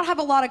 this would not have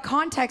a lot of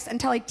context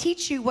until I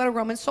teach you what a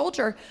Roman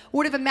soldier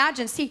would have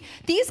imagined. See,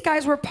 these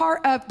guys were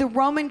part of the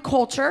Roman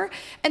culture,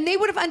 and they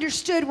would have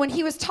understood when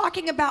he was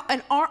talking about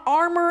an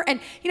armor. And,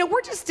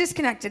 we're just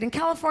disconnected. In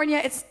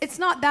California, it's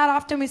not that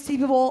often we see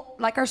people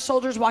like our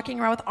soldiers walking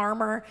around with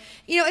armor.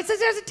 There's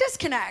a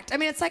disconnect. I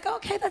mean, it's like,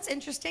 okay, that's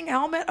interesting.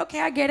 Helmet,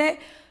 okay, I get it.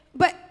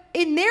 But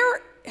in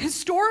their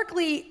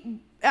historical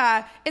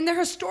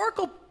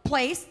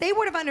place, they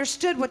would have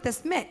understood what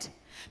this meant.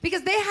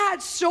 Because they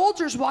had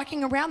soldiers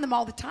walking around them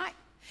all the time.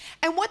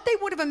 And what they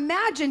would have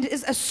imagined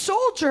is a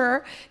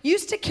soldier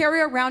used to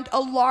carry around a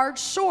large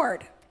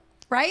sword,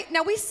 right?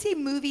 Now we see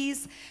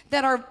movies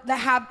that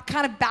have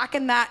kind of back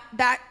in that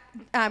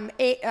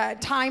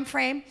time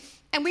frame,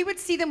 and we would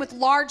see them with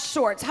large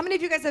swords. How many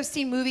of you guys have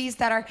seen movies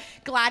that are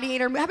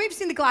Gladiator? How many of you have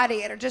seen The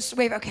Gladiator? Just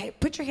wave. Okay,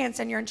 put your hands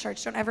down. You're in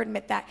church. Don't ever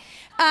admit that.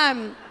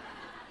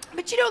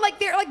 But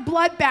they're like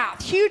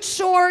bloodbath, huge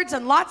swords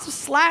and lots of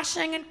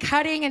slashing and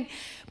cutting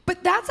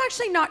But that's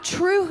actually not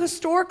true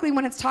historically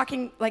when it's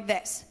talking like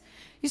this.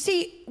 You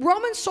see,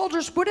 Roman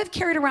soldiers would have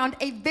carried around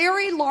a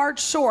very large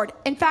sword.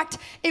 In fact,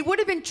 it would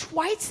have been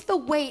twice the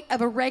weight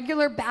of a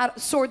regular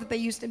sword that they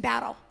used in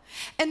battle.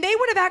 And they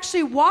would have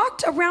actually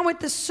walked around with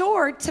the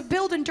sword to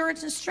build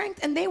endurance and strength,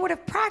 and they would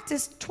have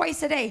practiced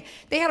twice a day.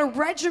 They had a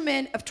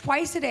regimen of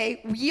twice a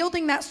day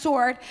wielding that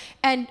sword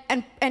and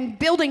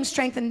building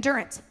strength and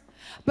endurance.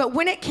 But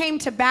when it came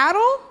to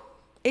battle,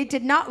 it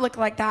did not look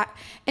like that.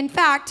 In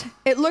fact,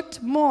 it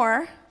looked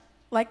more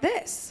like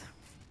this.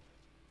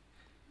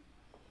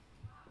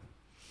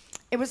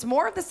 It was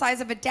more of the size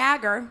of a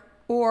dagger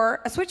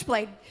or a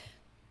switchblade.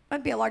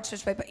 That'd be a large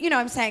switchblade, but you know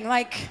what I'm saying,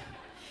 like,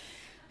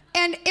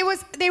 and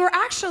they were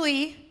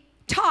actually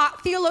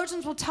taught,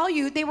 theologians will tell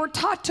you, they were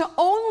taught to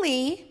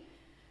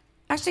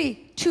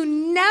to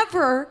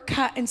never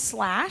cut and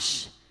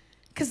slash,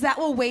 because that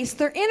will waste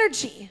their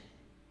energy.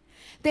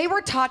 They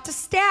were taught to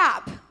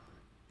stab.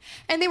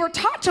 And they were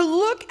taught to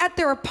look at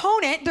their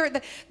opponent,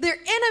 their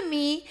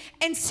enemy,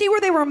 and see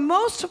where they were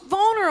most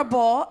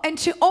vulnerable, and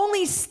to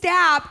only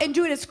stab and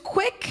do it as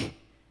quick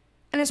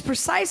and as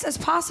precise as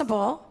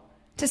possible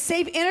to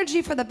save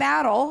energy for the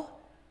battle.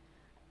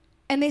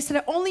 And they said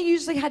it only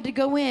usually had to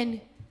go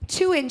in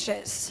 2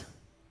 inches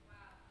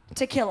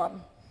to kill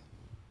them.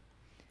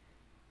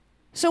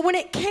 So when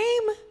it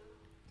came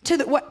to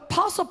what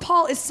Apostle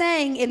Paul is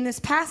saying in this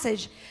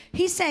passage,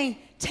 he's saying,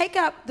 take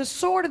up the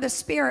sword of the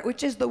Spirit,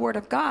 which is the word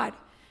of God.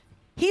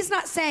 He's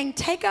not saying,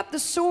 take up the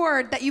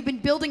sword that you've been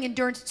building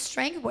endurance and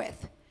strength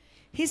with.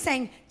 He's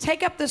saying,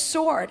 take up the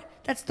sword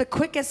that's the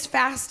quickest,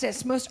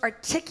 fastest, most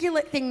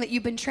articulate thing that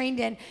you've been trained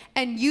in,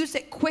 and use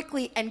it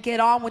quickly and get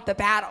on with the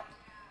battle.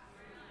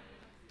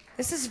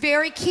 This is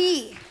very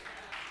key.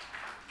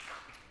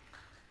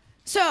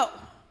 So,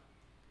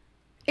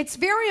 it's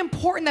very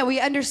important that we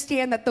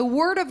understand that the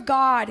word of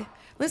God,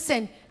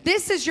 listen,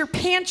 this is your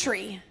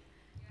pantry,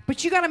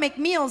 but you got to make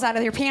meals out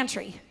of your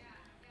pantry.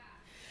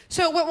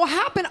 So what will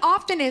happen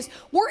often is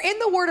we're in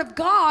the Word of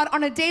God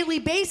on a daily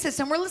basis,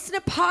 and we're listening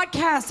to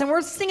podcasts, and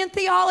we're singing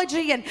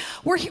theology, and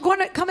we're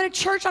coming to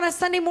church on a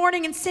Sunday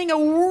morning and seeing a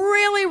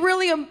really,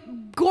 really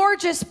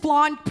gorgeous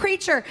blonde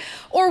preacher,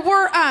 or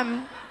we're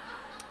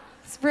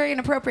it's very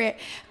inappropriate.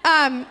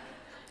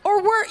 Or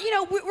we're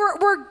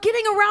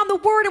getting around the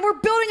Word, and we're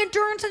building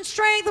endurance and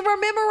strength, and we're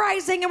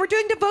memorizing, and we're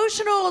doing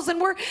devotionals, and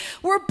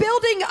we're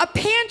building a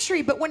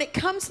pantry. But when it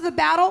comes to the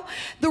battle,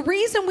 the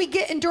reason we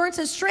get endurance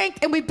and strength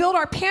and we build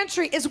our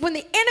pantry is when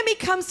the enemy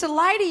comes to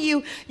lie to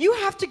you, you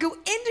have to go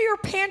into your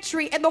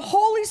pantry, and the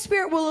Holy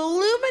Spirit will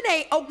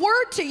illuminate a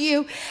word to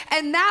you,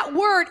 and that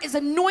word is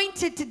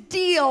anointed to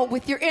deal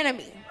with your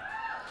enemy.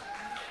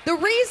 The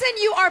reason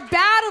you are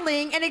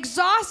battling and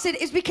exhausted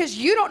is because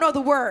you don't know the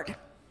word.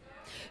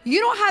 You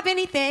don't have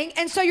anything,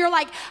 and so you're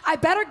like, I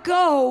better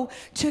go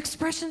to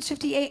Expressions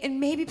 58, and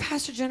maybe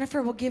Pastor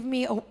Jennifer will give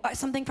me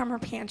something from her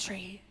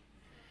pantry.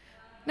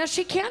 Now,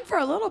 she can for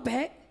a little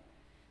bit,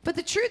 but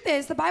the truth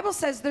is, the Bible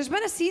says there's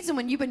been a season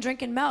when you've been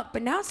drinking milk,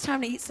 but now it's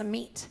time to eat some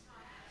meat.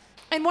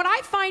 And what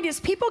I find is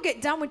people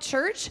get done with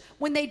church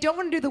when they don't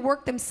want to do the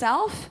work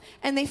themselves,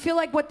 and they feel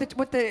like what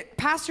the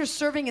pastor's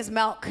serving is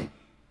milk. And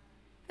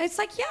it's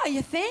like, yeah,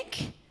 you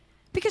think?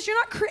 Because you're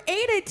not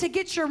created to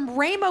get your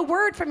rhema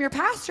word from your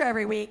pastor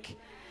every week.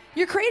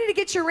 You're created to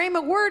get your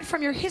rhema word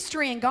from your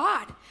history in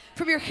God,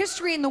 from your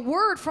history in the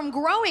word, from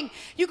growing.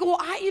 You go, well,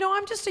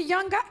 I'm just a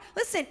young guy.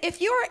 Listen,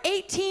 if you're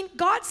 18,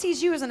 God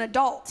sees you as an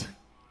adult.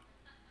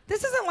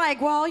 This isn't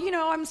like, well,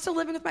 I'm still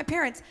living with my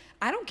parents.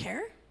 I don't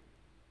care.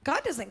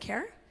 God doesn't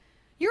care.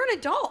 You're an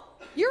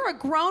adult. You're a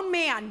grown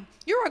man.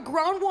 You're a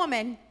grown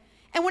woman.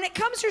 And when it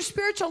comes to your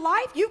spiritual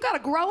life, you've got to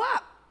grow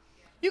up.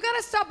 You got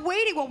to stop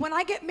waiting. Well, when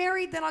I get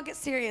married, then I'll get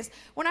serious.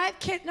 When I have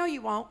kids, no,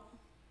 you won't.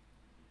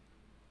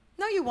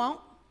 No, you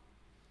won't.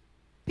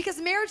 Because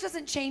marriage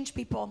doesn't change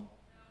people.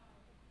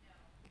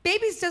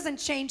 Babies doesn't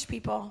change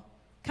people.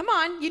 Come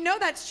on, you know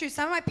that's true.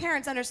 Some of my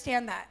parents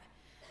understand that.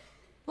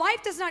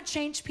 Life does not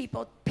change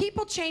people.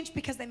 People change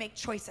because they make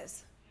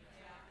choices.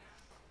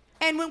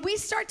 And when we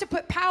start to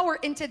put power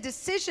into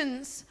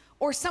decisions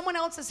or someone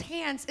else's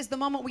hands is the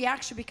moment we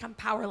actually become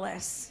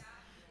powerless.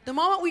 The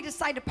moment we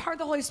decide to partner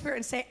the Holy Spirit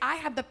and say, I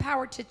have the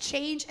power to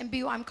change and be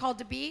who I'm called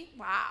to be,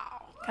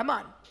 wow, come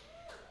on.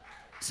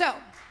 So,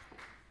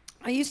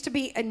 I used to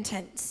be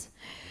intense.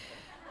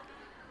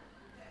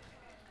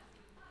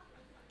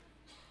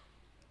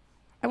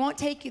 I won't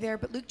take you there,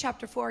 but Luke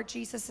chapter 4,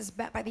 Jesus is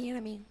met by the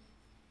enemy.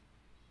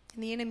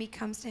 And the enemy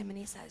comes to him and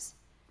he says,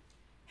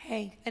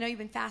 hey, I know you've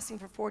been fasting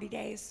for 40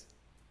 days.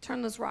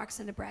 Turn those rocks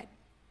into bread.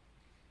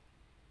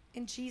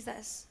 And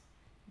Jesus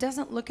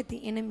doesn't look at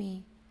the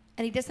enemy,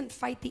 and he doesn't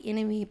fight the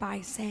enemy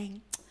by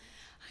saying,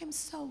 I'm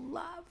so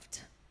loved.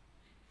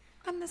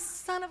 I'm the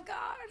Son of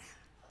God.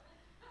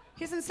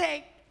 He doesn't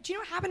say, do you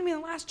know what happened to me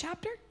in the last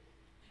chapter?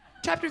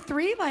 Chapter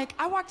 3,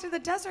 I walked through the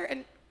desert,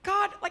 and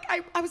God,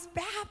 I was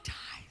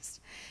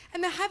baptized.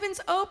 And the heavens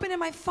opened, and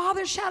my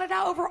Father shouted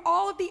out over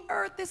all of the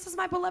earth, this is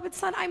my beloved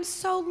Son. I'm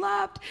so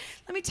loved.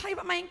 Let me tell you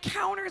about my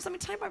encounters. Let me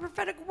tell you my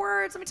prophetic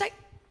words. Let me tell you.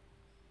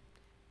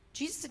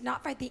 Jesus did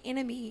not fight the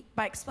enemy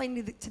by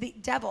explaining to the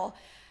devil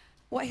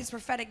what his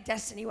prophetic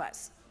destiny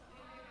was.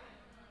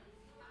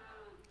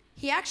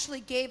 He actually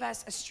gave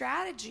us a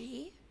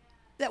strategy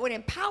that would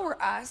empower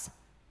us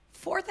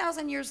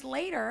 4,000 years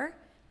later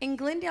in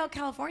Glendale,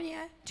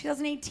 California,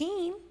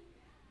 2018.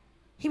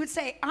 He would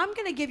say, I'm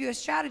going to give you a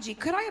strategy.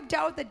 Could I have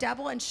dealt with the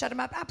devil and shut him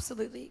up?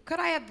 Absolutely. Could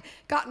I have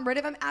gotten rid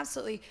of him?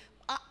 Absolutely.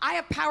 I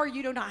have power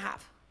you do not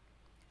have.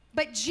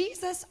 But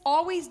Jesus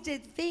always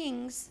did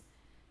things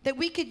that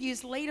we could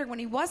use later when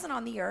he wasn't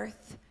on the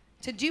earth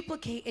to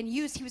duplicate and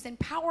use. He was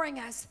empowering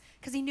us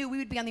because he knew we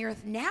would be on the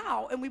earth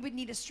now and we would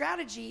need a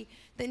strategy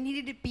that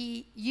needed to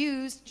be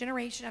used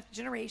generation after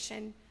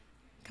generation.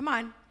 Come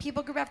on,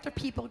 people group after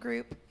people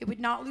group. It would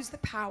not lose the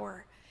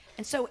power.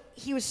 And so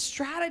he was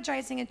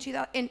strategizing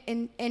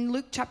in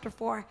Luke chapter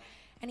 4,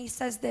 and he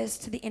says this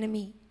to the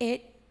enemy,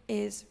 it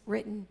is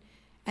written.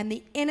 And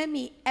the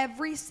enemy,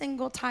 every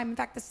single time, in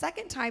fact, the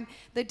second time,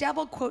 the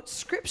devil quotes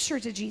scripture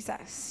to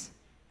Jesus.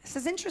 This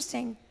is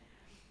interesting.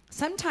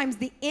 Sometimes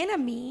the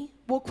enemy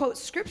will quote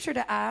scripture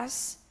to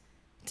us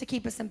to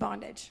keep us in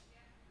bondage.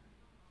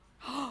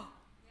 Oh,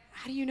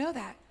 how do you know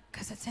that?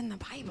 Because it's in the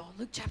Bible,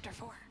 Luke chapter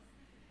 4.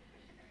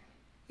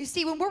 You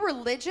see, when we're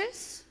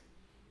religious,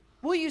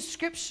 we'll use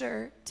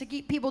scripture to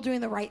keep people doing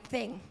the right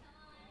thing.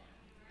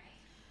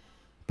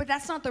 But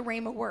that's not the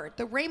Rhema word.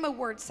 The Rhema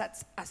word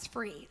sets us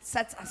free. It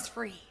sets us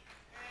free.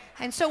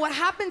 And so what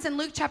happens in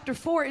Luke chapter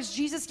 4 is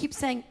Jesus keeps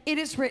saying, it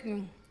is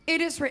written,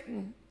 it is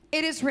written,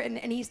 it is written.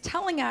 And he's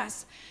telling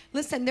us,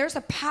 listen, there's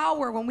a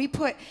power when we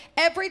put,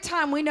 every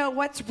time we know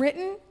what's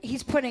written,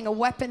 he's putting a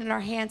weapon in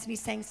our hands and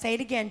he's saying, say it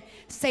again,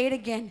 say it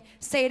again,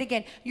 say it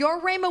again. Your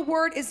Rhema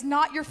word is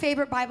not your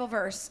favorite Bible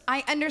verse.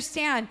 I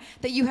understand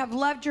that you have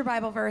loved your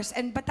Bible verse,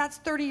 but that's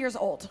 30 years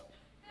old.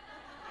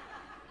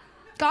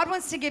 God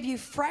wants to give you a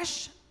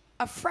fresh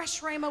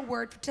Rhema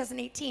word for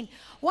 2018.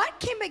 What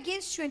came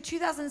against you in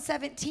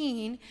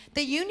 2017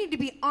 that you need to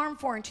be armed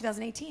for in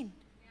 2018?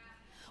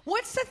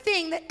 What's the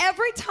thing that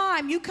every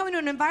time you come into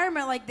an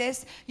environment like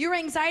this, your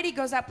anxiety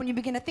goes up when you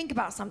begin to think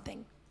about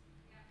something?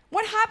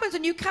 What happens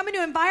when you come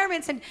into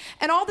environments and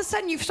all of a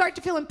sudden you start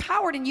to feel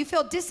empowered and you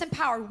feel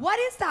disempowered? What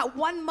is that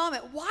one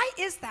moment? Why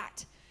is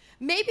that?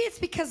 Maybe it's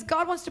because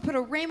God wants to put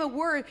a rhema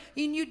word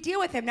and you deal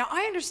with him. Now,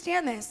 I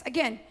understand this.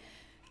 Again,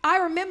 I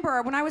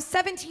remember when I was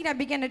 17, I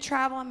began to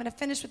travel. I'm going to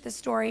finish with this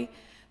story.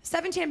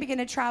 17, I began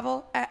to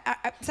travel,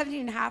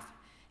 17 and a half.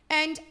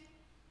 And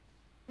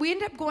we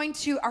ended up going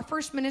to our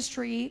first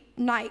ministry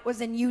night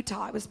was in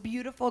Utah. It was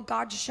beautiful.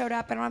 God just showed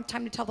up. I don't have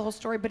time to tell the whole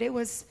story, but it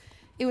was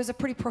a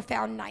pretty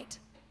profound night.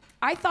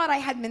 I thought I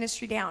had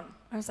ministry down.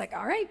 I was like,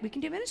 all right, we can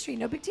do ministry.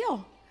 No big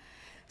deal.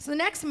 So the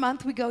next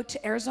month, we go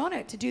to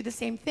Arizona to do the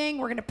same thing.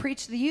 We're going to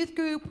preach to the youth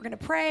group. We're going to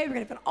pray. We're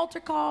going to have an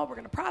altar call. We're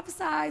going to prophesy.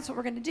 That's what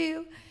we're going to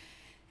do.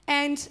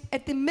 And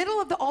at the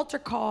middle of the altar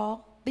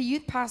call, the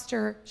youth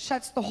pastor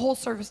shuts the whole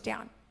service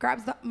down,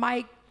 grabs the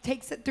mic,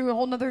 takes it through a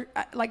whole nother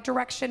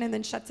direction, and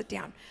then shuts it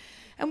down.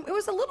 And it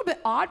was a little bit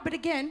odd, but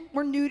again,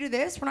 we're new to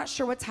this. We're not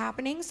sure what's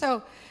happening.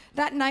 So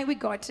that night we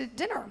go out to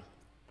dinner.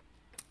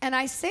 And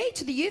I say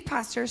to the youth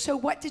pastor, so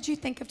what did you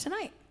think of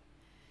tonight?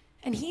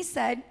 And he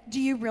said,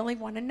 do you really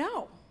want to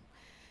know?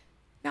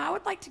 Now, I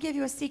would like to give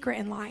you a secret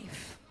in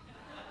life.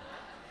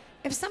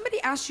 If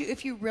somebody asks you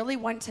if you really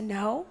want to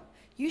know,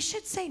 you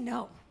should say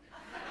no.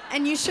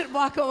 And you should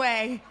walk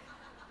away.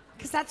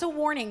 Because that's a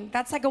warning.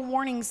 That's like a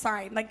warning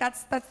sign. Like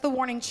that's the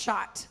warning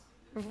shot.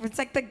 It's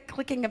like the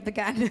clicking of the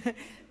gun.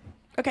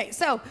 Okay,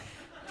 so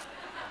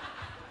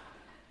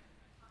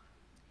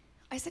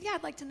I said, yeah,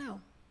 I'd like to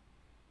know.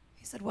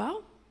 He said,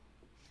 well,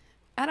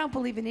 I don't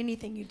believe in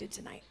anything you did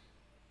tonight.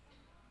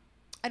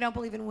 I don't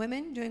believe in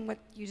women doing what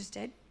you just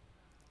did.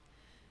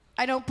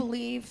 I don't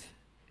believe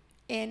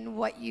in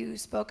what you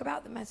spoke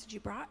about, the message you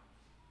brought.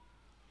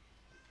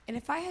 And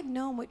if I had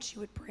known what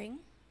you would bring,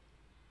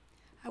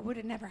 I would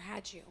have never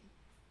had you.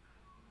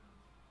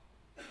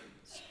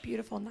 It's a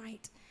beautiful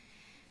night.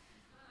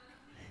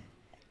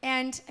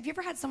 And have you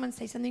ever had someone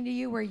say something to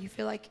you where you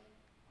feel like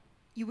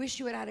you wish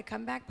you would have had a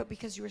comeback, but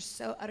because you were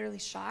so utterly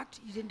shocked,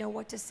 you didn't know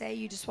what to say,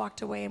 you just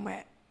walked away and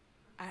went,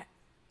 I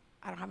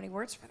don't have any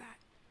words for that.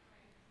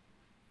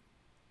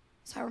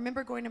 So I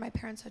remember going to my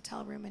parents'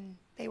 hotel room, and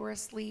they were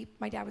asleep.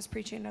 My dad was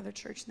preaching at another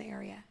church in the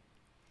area.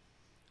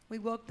 We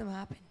woke them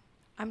up, and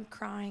I'm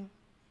crying.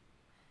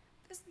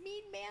 This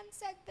mean man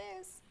said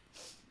this.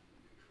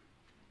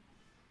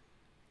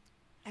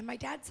 And my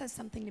dad says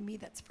something to me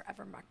that's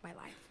forever marked my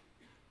life.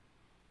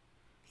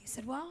 He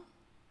said, well,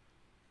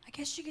 I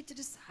guess you get to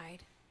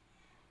decide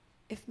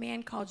if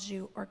man called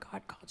you or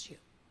God called you.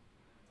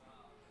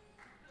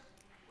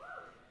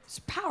 It's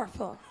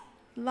powerful.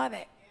 Love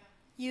it.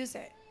 Use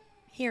it.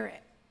 Hear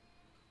it.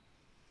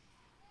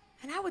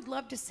 And I would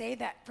love to say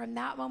that from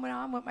that moment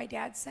on, what my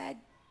dad said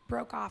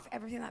broke off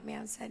everything that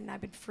man said, and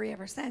I've been free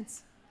ever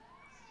since.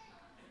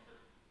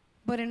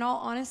 But in all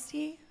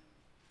honesty,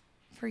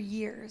 for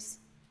years,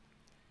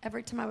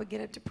 every time I would get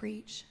up to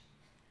preach,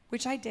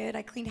 which I did,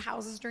 I cleaned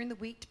houses during the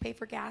week to pay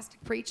for gas to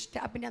preach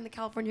up and down the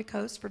California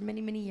coast for many,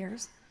 many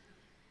years.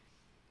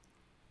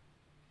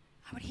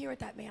 I would hear what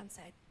that man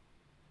said.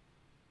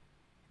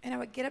 And I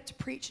would get up to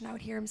preach, and I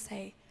would hear him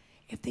say,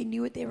 if they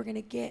knew what they were going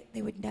to get,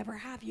 they would never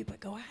have you, but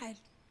go ahead.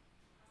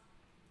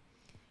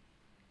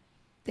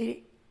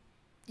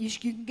 You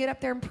can get up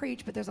there and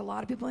preach, but there's a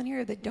lot of people in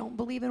here that don't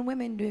believe in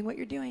women doing what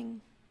you're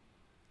doing.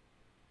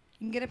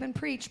 You can get up and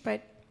preach,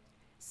 but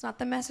it's not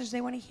the message they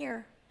want to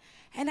hear.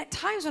 And at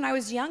times when I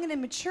was young and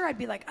immature, I'd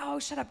be like, oh,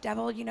 shut up,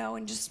 devil,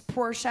 and just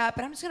worship,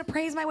 and I'm just going to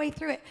praise my way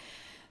through it.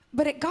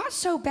 But it got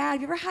so bad.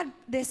 Have you ever had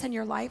this in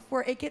your life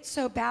where it gets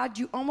so bad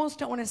you almost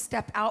don't want to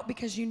step out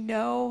because you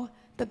know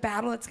the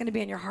battle that's going to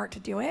be in your heart to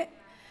do it?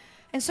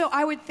 And so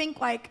I would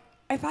think, like,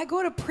 if I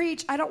go to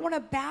preach, I don't want to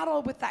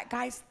battle with that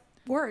guy's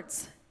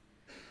words.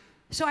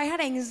 So I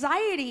had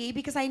anxiety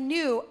because I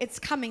knew it's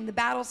coming. The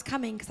battle's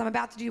coming because I'm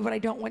about to do what I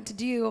don't want to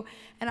do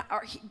and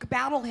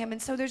battle him.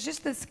 And so there's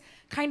just this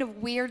kind of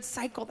weird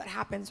cycle that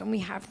happens when we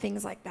have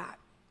things like that.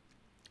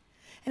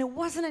 And it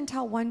wasn't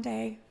until one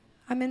day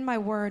I'm in my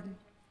word.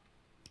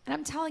 And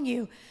I'm telling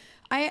you,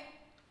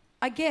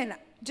 again,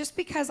 just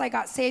because I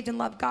got saved and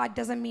loved God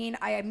doesn't mean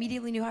I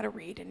immediately knew how to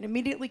read and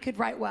immediately could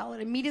write well.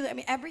 And immediately, I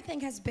mean,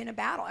 everything has been a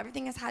battle.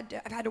 Everything I've had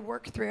to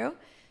work through.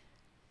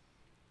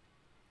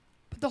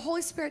 But the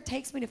Holy Spirit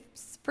takes me to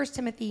 1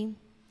 Timothy.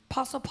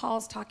 Apostle Paul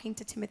is talking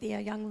to Timothy, a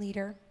young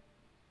leader.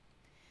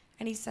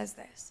 And he says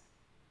this: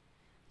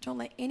 don't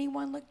let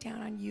anyone look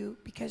down on you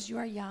because you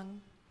are young,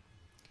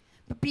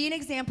 but be an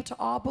example to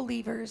all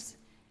believers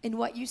in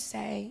what you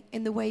say,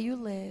 in the way you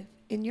live,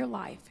 in your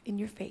life, in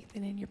your faith,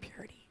 and in your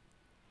purity.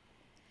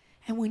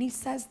 And when he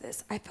says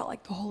this, I felt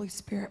like the Holy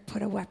Spirit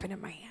put a weapon in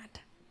my hand.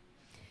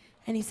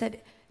 And he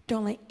said,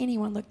 don't let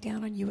anyone look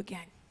down on you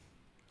again,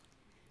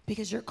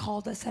 because you're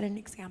called to set an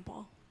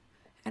example.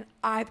 And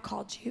I've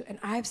called you, and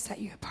I've set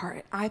you apart,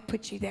 and I've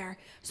put you there.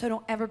 So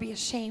don't ever be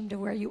ashamed of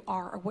where you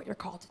are or what you're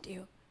called to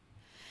do.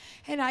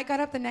 And I got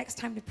up the next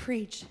time to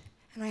preach,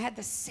 and I had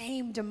the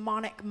same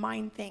demonic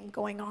mind thing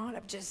going on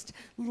of just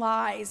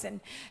lies and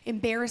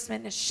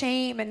embarrassment and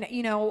shame. And,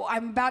 you know,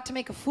 I'm about to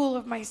make a fool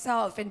of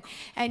myself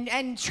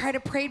and try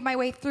to pray my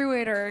way through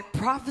it or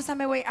prophesy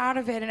my way out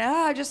of it.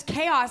 And just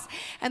chaos.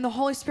 And the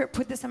Holy Spirit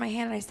put this in my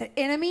hand, and I said,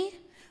 enemy,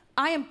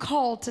 I am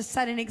called to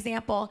set an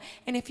example.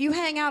 And if you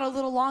hang out a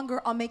little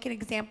longer, I'll make an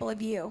example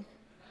of you.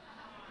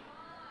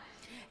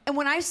 And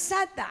when I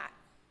said that,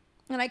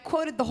 and I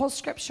quoted the whole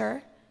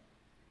scripture,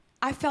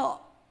 I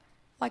felt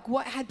like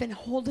what had been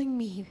holding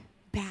me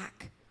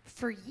back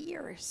for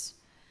years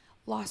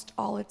lost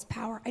all its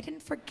power. I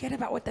didn't forget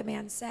about what the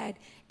man said.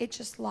 It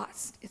just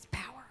lost its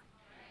power.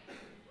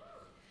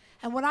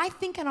 And what I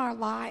think in our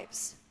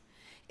lives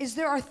is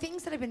there are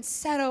things that have been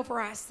said over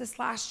us this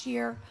last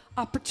year,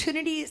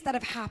 opportunities that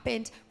have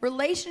happened,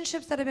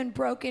 relationships that have been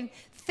broken,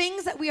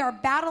 things that we are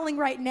battling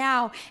right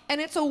now,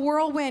 and it's a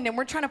whirlwind, and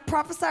we're trying to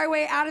prophesy our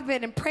way out of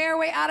it and pray our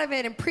way out of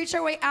it and preach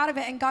our way out of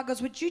it, and God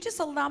goes, would you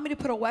just allow me to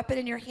put a weapon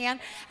in your hand,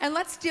 and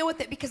let's deal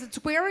with it, because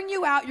it's wearing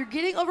you out, you're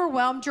getting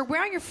overwhelmed, you're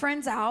wearing your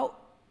friends out.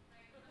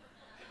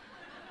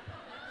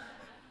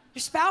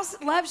 Your spouse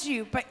loves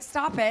you, but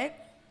stop it.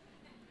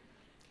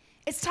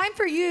 It's time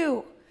for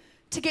you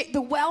to get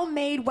the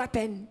well-made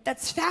weapon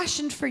that's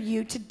fashioned for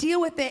you to deal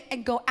with it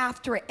and go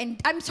after it. And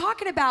I'm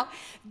talking about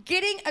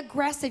getting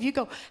aggressive. You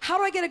go, how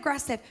do I get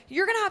aggressive?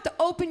 You're gonna have to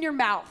open your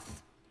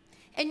mouth.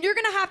 And you're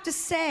gonna have to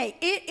say,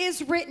 it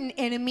is written,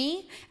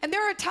 enemy. And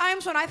there are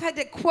times when I've had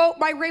to quote,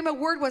 my rhema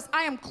word was,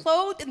 I am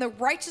clothed in the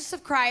righteousness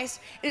of Christ.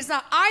 It is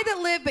not I that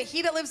live, but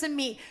he that lives in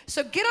me.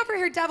 So get over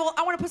here, devil.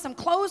 I wanna put some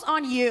clothes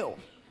on you.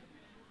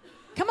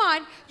 Come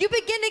on, you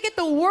begin to get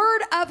the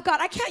word of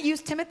God. I can't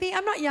use Timothy,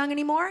 I'm not young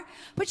anymore.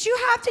 But you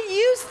have to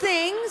use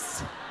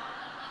things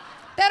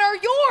that are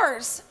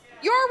yours.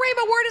 Your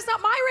rhema word is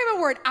not my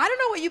rhema word. I don't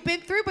know what you've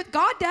been through, but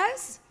God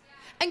does.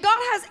 And God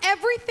has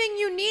everything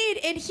you need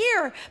in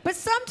here. But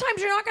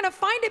sometimes you're not gonna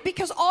find it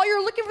because all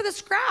you're looking for the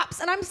scraps.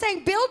 And I'm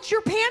saying, build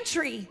your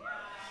pantry.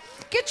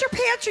 Get your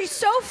pantry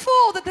so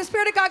full that the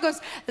Spirit of God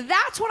goes,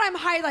 that's what I'm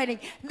highlighting.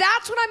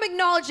 That's what I'm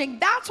acknowledging.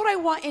 That's what I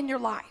want in your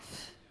life.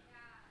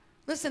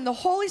 Listen, the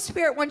Holy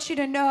Spirit wants you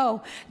to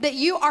know that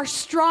you are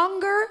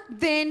stronger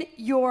than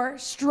your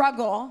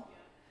struggle.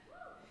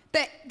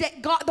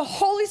 That God, the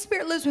Holy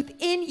Spirit lives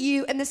within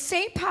you, and the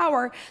same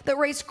power that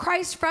raised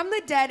Christ from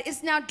the dead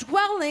is now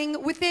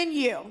dwelling within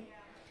you.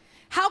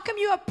 How come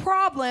you have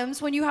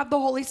problems when you have the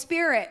Holy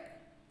Spirit?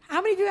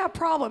 How many of you have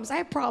problems? I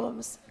have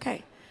problems.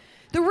 Okay.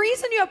 The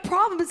reason you have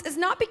problems is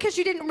not because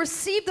you didn't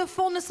receive the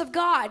fullness of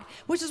God,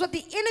 which is what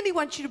the enemy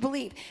wants you to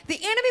believe. The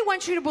enemy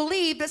wants you to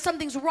believe that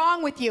something's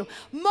wrong with you.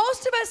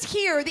 Most of us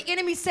hear the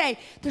enemy say,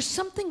 there's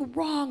something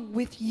wrong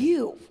with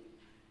you.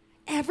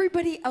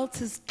 Everybody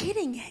else is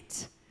getting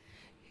it.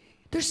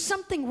 There's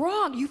something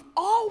wrong. You've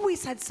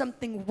always had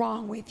something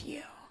wrong with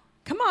you.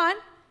 Come on.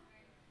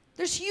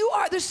 There's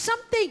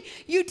something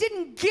you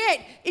didn't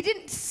get. It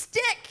didn't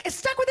stick. It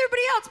stuck with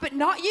everybody else, but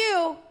not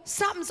you.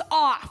 Something's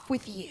off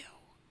with you.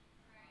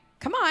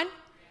 Come on.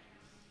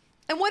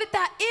 And what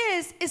that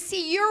is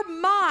see, your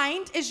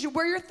mind is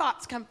where your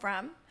thoughts come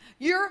from.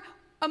 Your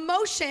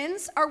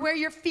emotions are where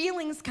your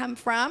feelings come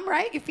from,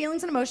 right? Your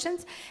feelings and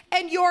emotions.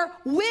 And your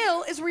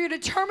will is where your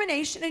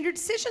determination and your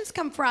decisions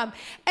come from.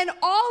 And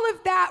all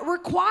of that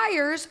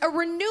requires a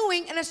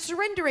renewing and a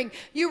surrendering.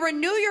 You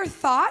renew your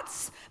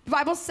thoughts, the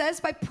Bible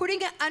says, by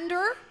putting it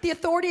under the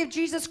authority of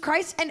Jesus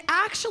Christ and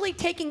actually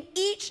taking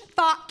each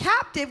thought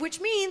captive, which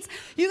means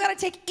you got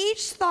to take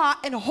each thought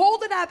and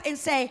hold it up and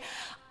say,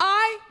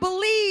 I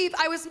believe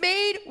I was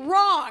made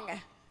wrong.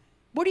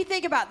 What do you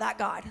think about that,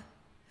 God?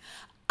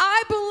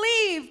 I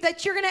believe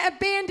that you're going to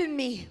abandon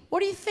me.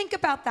 What do you think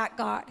about that,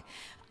 God?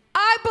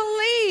 I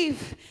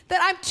believe that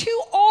I'm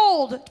too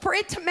old for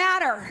it to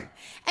matter.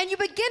 And you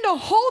begin to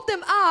hold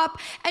them up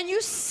and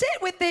you sit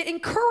with it in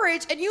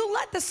courage and you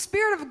let the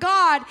Spirit of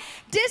God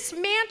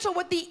dismantle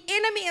what the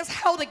enemy has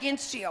held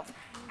against you.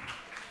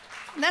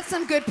 And that's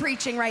some good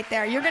preaching right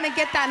there. You're going to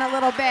get that in a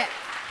little bit.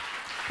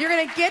 You're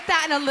going to get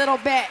that in a little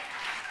bit.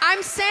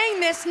 I'm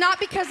saying this not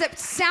because it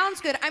sounds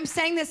good. I'm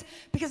saying this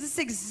because it's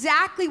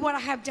exactly what I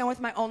have done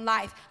with my own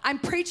life. I'm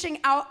preaching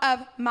out of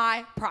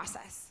my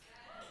process.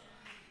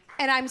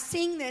 And I'm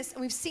seeing this,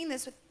 and we've seen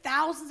this with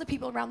thousands of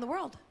people around the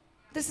world.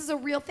 This is a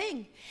real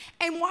thing.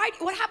 And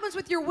what happens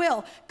with your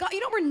will? God,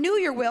 you don't renew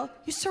your will,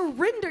 you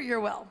surrender your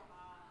will.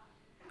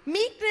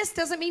 Meekness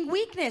doesn't mean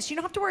weakness. You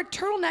don't have to wear a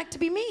turtleneck to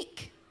be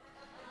meek.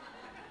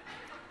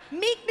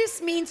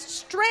 Meekness means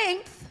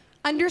strength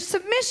under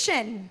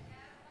submission.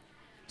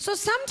 So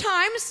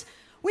sometimes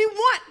we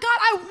want, God,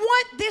 I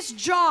want this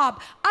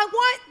job. I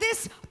want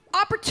this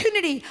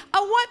opportunity.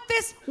 I want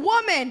this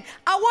woman.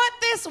 I want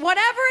this,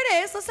 whatever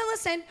it is.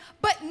 Listen,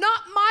 but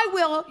not my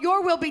will,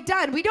 your will be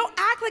done. We don't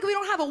act like we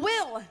don't have a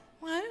will.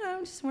 Well, I don't know,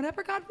 just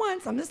whatever God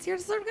wants. I'm just here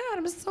to serve God.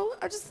 I'm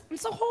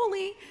so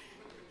holy.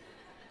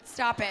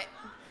 Stop it.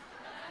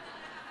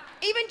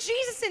 Even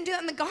Jesus didn't do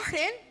that in the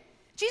garden.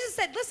 Jesus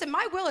said, listen,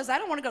 my will is I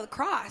don't want to go to the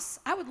cross.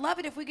 I would love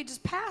it if we could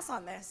just pass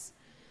on this.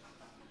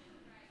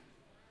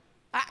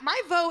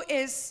 My vote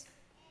is,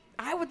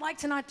 I would like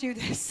to not do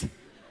this.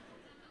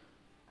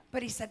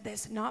 But he said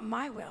this, not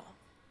my will,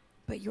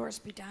 but yours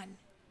be done.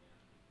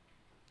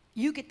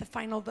 You get the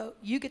final vote.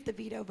 You get the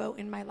veto vote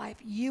in my life.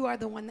 You are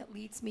the one that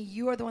leads me.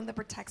 You are the one that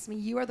protects me.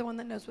 You are the one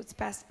that knows what's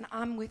best, and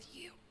I'm with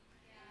you.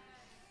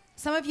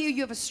 Some of you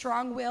have a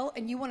strong will,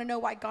 and you want to know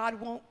why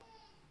God won't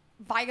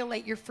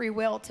violate your free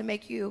will to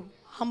make you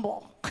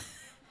humble.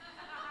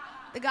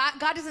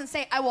 God doesn't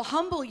say, I will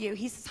humble you.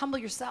 He says, humble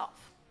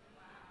yourself.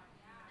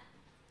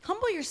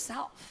 Humble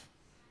yourself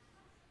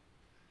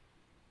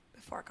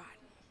before God.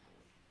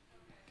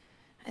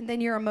 And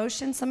then your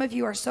emotions, some of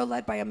you are so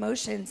led by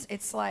emotions,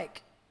 it's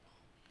like,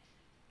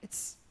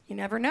 you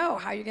never know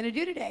how you're going to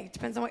do today. It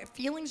depends on what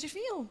feelings you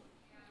feel.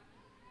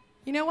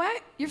 You know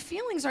what? Your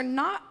feelings are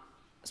not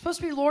supposed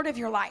to be Lord of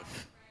your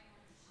life.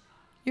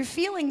 Your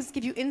feelings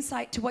give you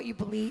insight to what you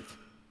believe.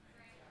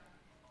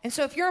 And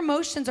so if your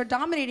emotions are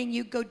dominating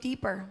you, go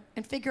deeper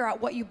and figure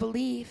out what you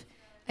believe,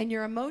 and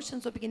your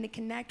emotions will begin to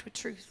connect with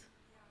truth.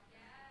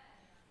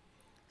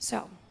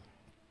 So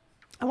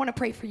I want to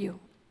pray for you,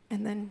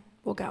 and then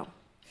we'll go.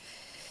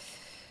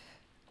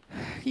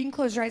 You can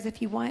close your eyes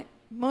if you want.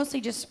 Mostly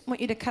just want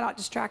you to cut out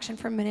distraction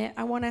for a minute.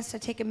 I want us to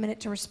take a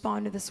minute to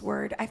respond to this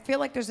word. I feel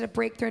like there's a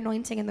breakthrough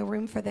anointing in the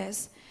room for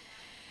this.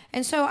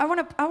 And so I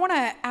want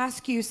to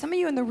ask you, some of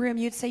you in the room,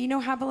 you'd say, you know,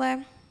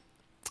 Havilah,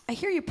 I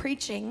hear you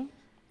preaching.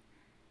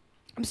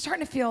 I'm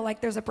starting to feel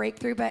like there's a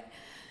breakthrough, but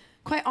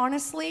quite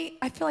honestly,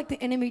 I feel like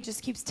the enemy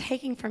just keeps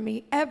taking from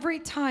me. Every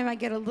time I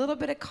get a little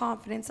bit of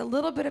confidence, a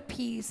little bit of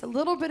peace, a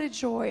little bit of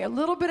joy, a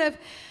little bit of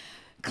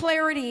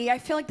clarity, I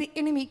feel like the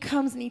enemy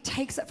comes and he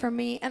takes it from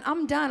me, and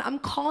I'm done. I'm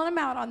calling him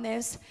out on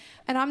this,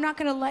 and I'm not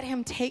going to let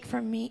him take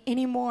from me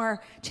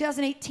anymore.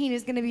 2018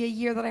 is going to be a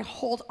year that I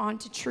hold on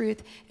to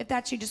truth. If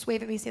that's you, just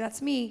wave at me, say,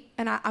 that's me,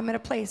 and I'm in a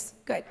place.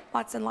 Good.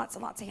 Lots and lots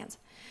and lots of hands.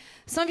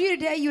 Some of you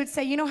today, you would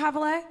say, you know,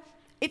 Havilah,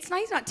 it's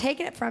not, he's not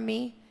taking it from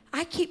me.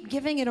 I keep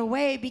giving it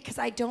away because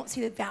I don't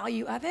see the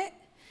value of it.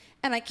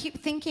 And I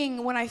keep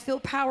thinking when I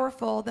feel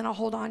powerful, then I'll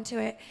hold on to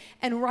it.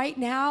 And right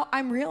now,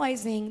 I'm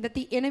realizing that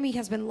the enemy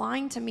has been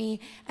lying to me,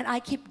 and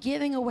I keep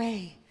giving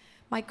away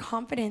my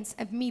confidence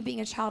of me being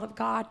a child of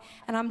God.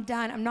 And I'm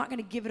done. I'm not going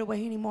to give it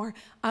away anymore.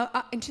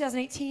 In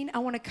 2018, I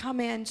want to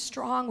come in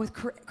strong with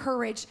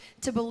courage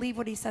to believe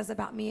what he says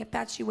about me. If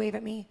that's you, wave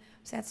at me.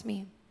 So that's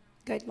me.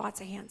 Good.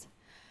 Lots of hands.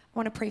 I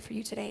want to pray for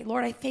you today.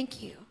 Lord, I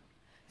thank you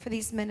for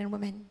these men and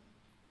women.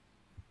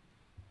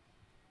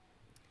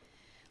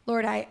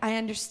 Lord, I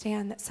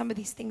understand that some of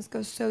these things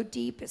go so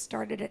deep, it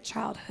started at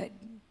childhood.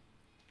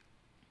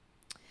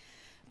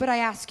 But I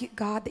ask you,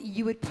 God, that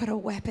you would put a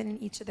weapon in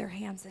each of their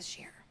hands this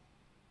year.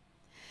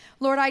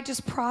 Lord, I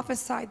just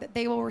prophesied that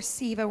they will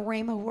receive a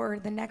rhema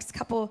word the next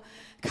couple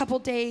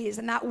days,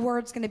 and that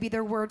word's going to be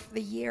their word for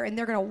the year, and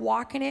they're going to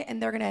walk in it,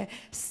 and they're going to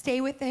stay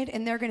with it,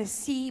 and they're going to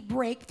see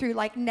breakthrough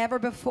like never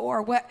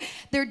before. What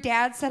their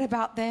dad said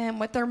about them,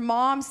 what their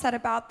mom said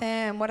about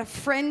them, what a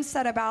friend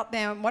said about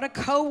them, what a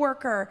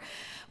coworker,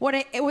 what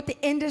the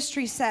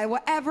industry said,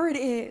 whatever it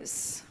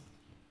is,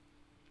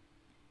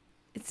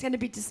 it's going to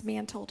be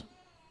dismantled,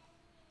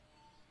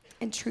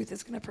 and truth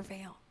is going to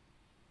prevail.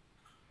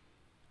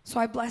 So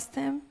I bless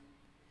them,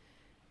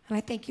 and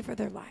I thank you for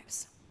their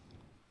lives.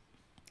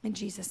 In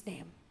Jesus'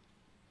 name.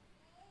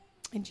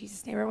 In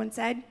Jesus' name. Everyone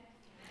said,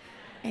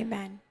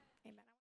 amen.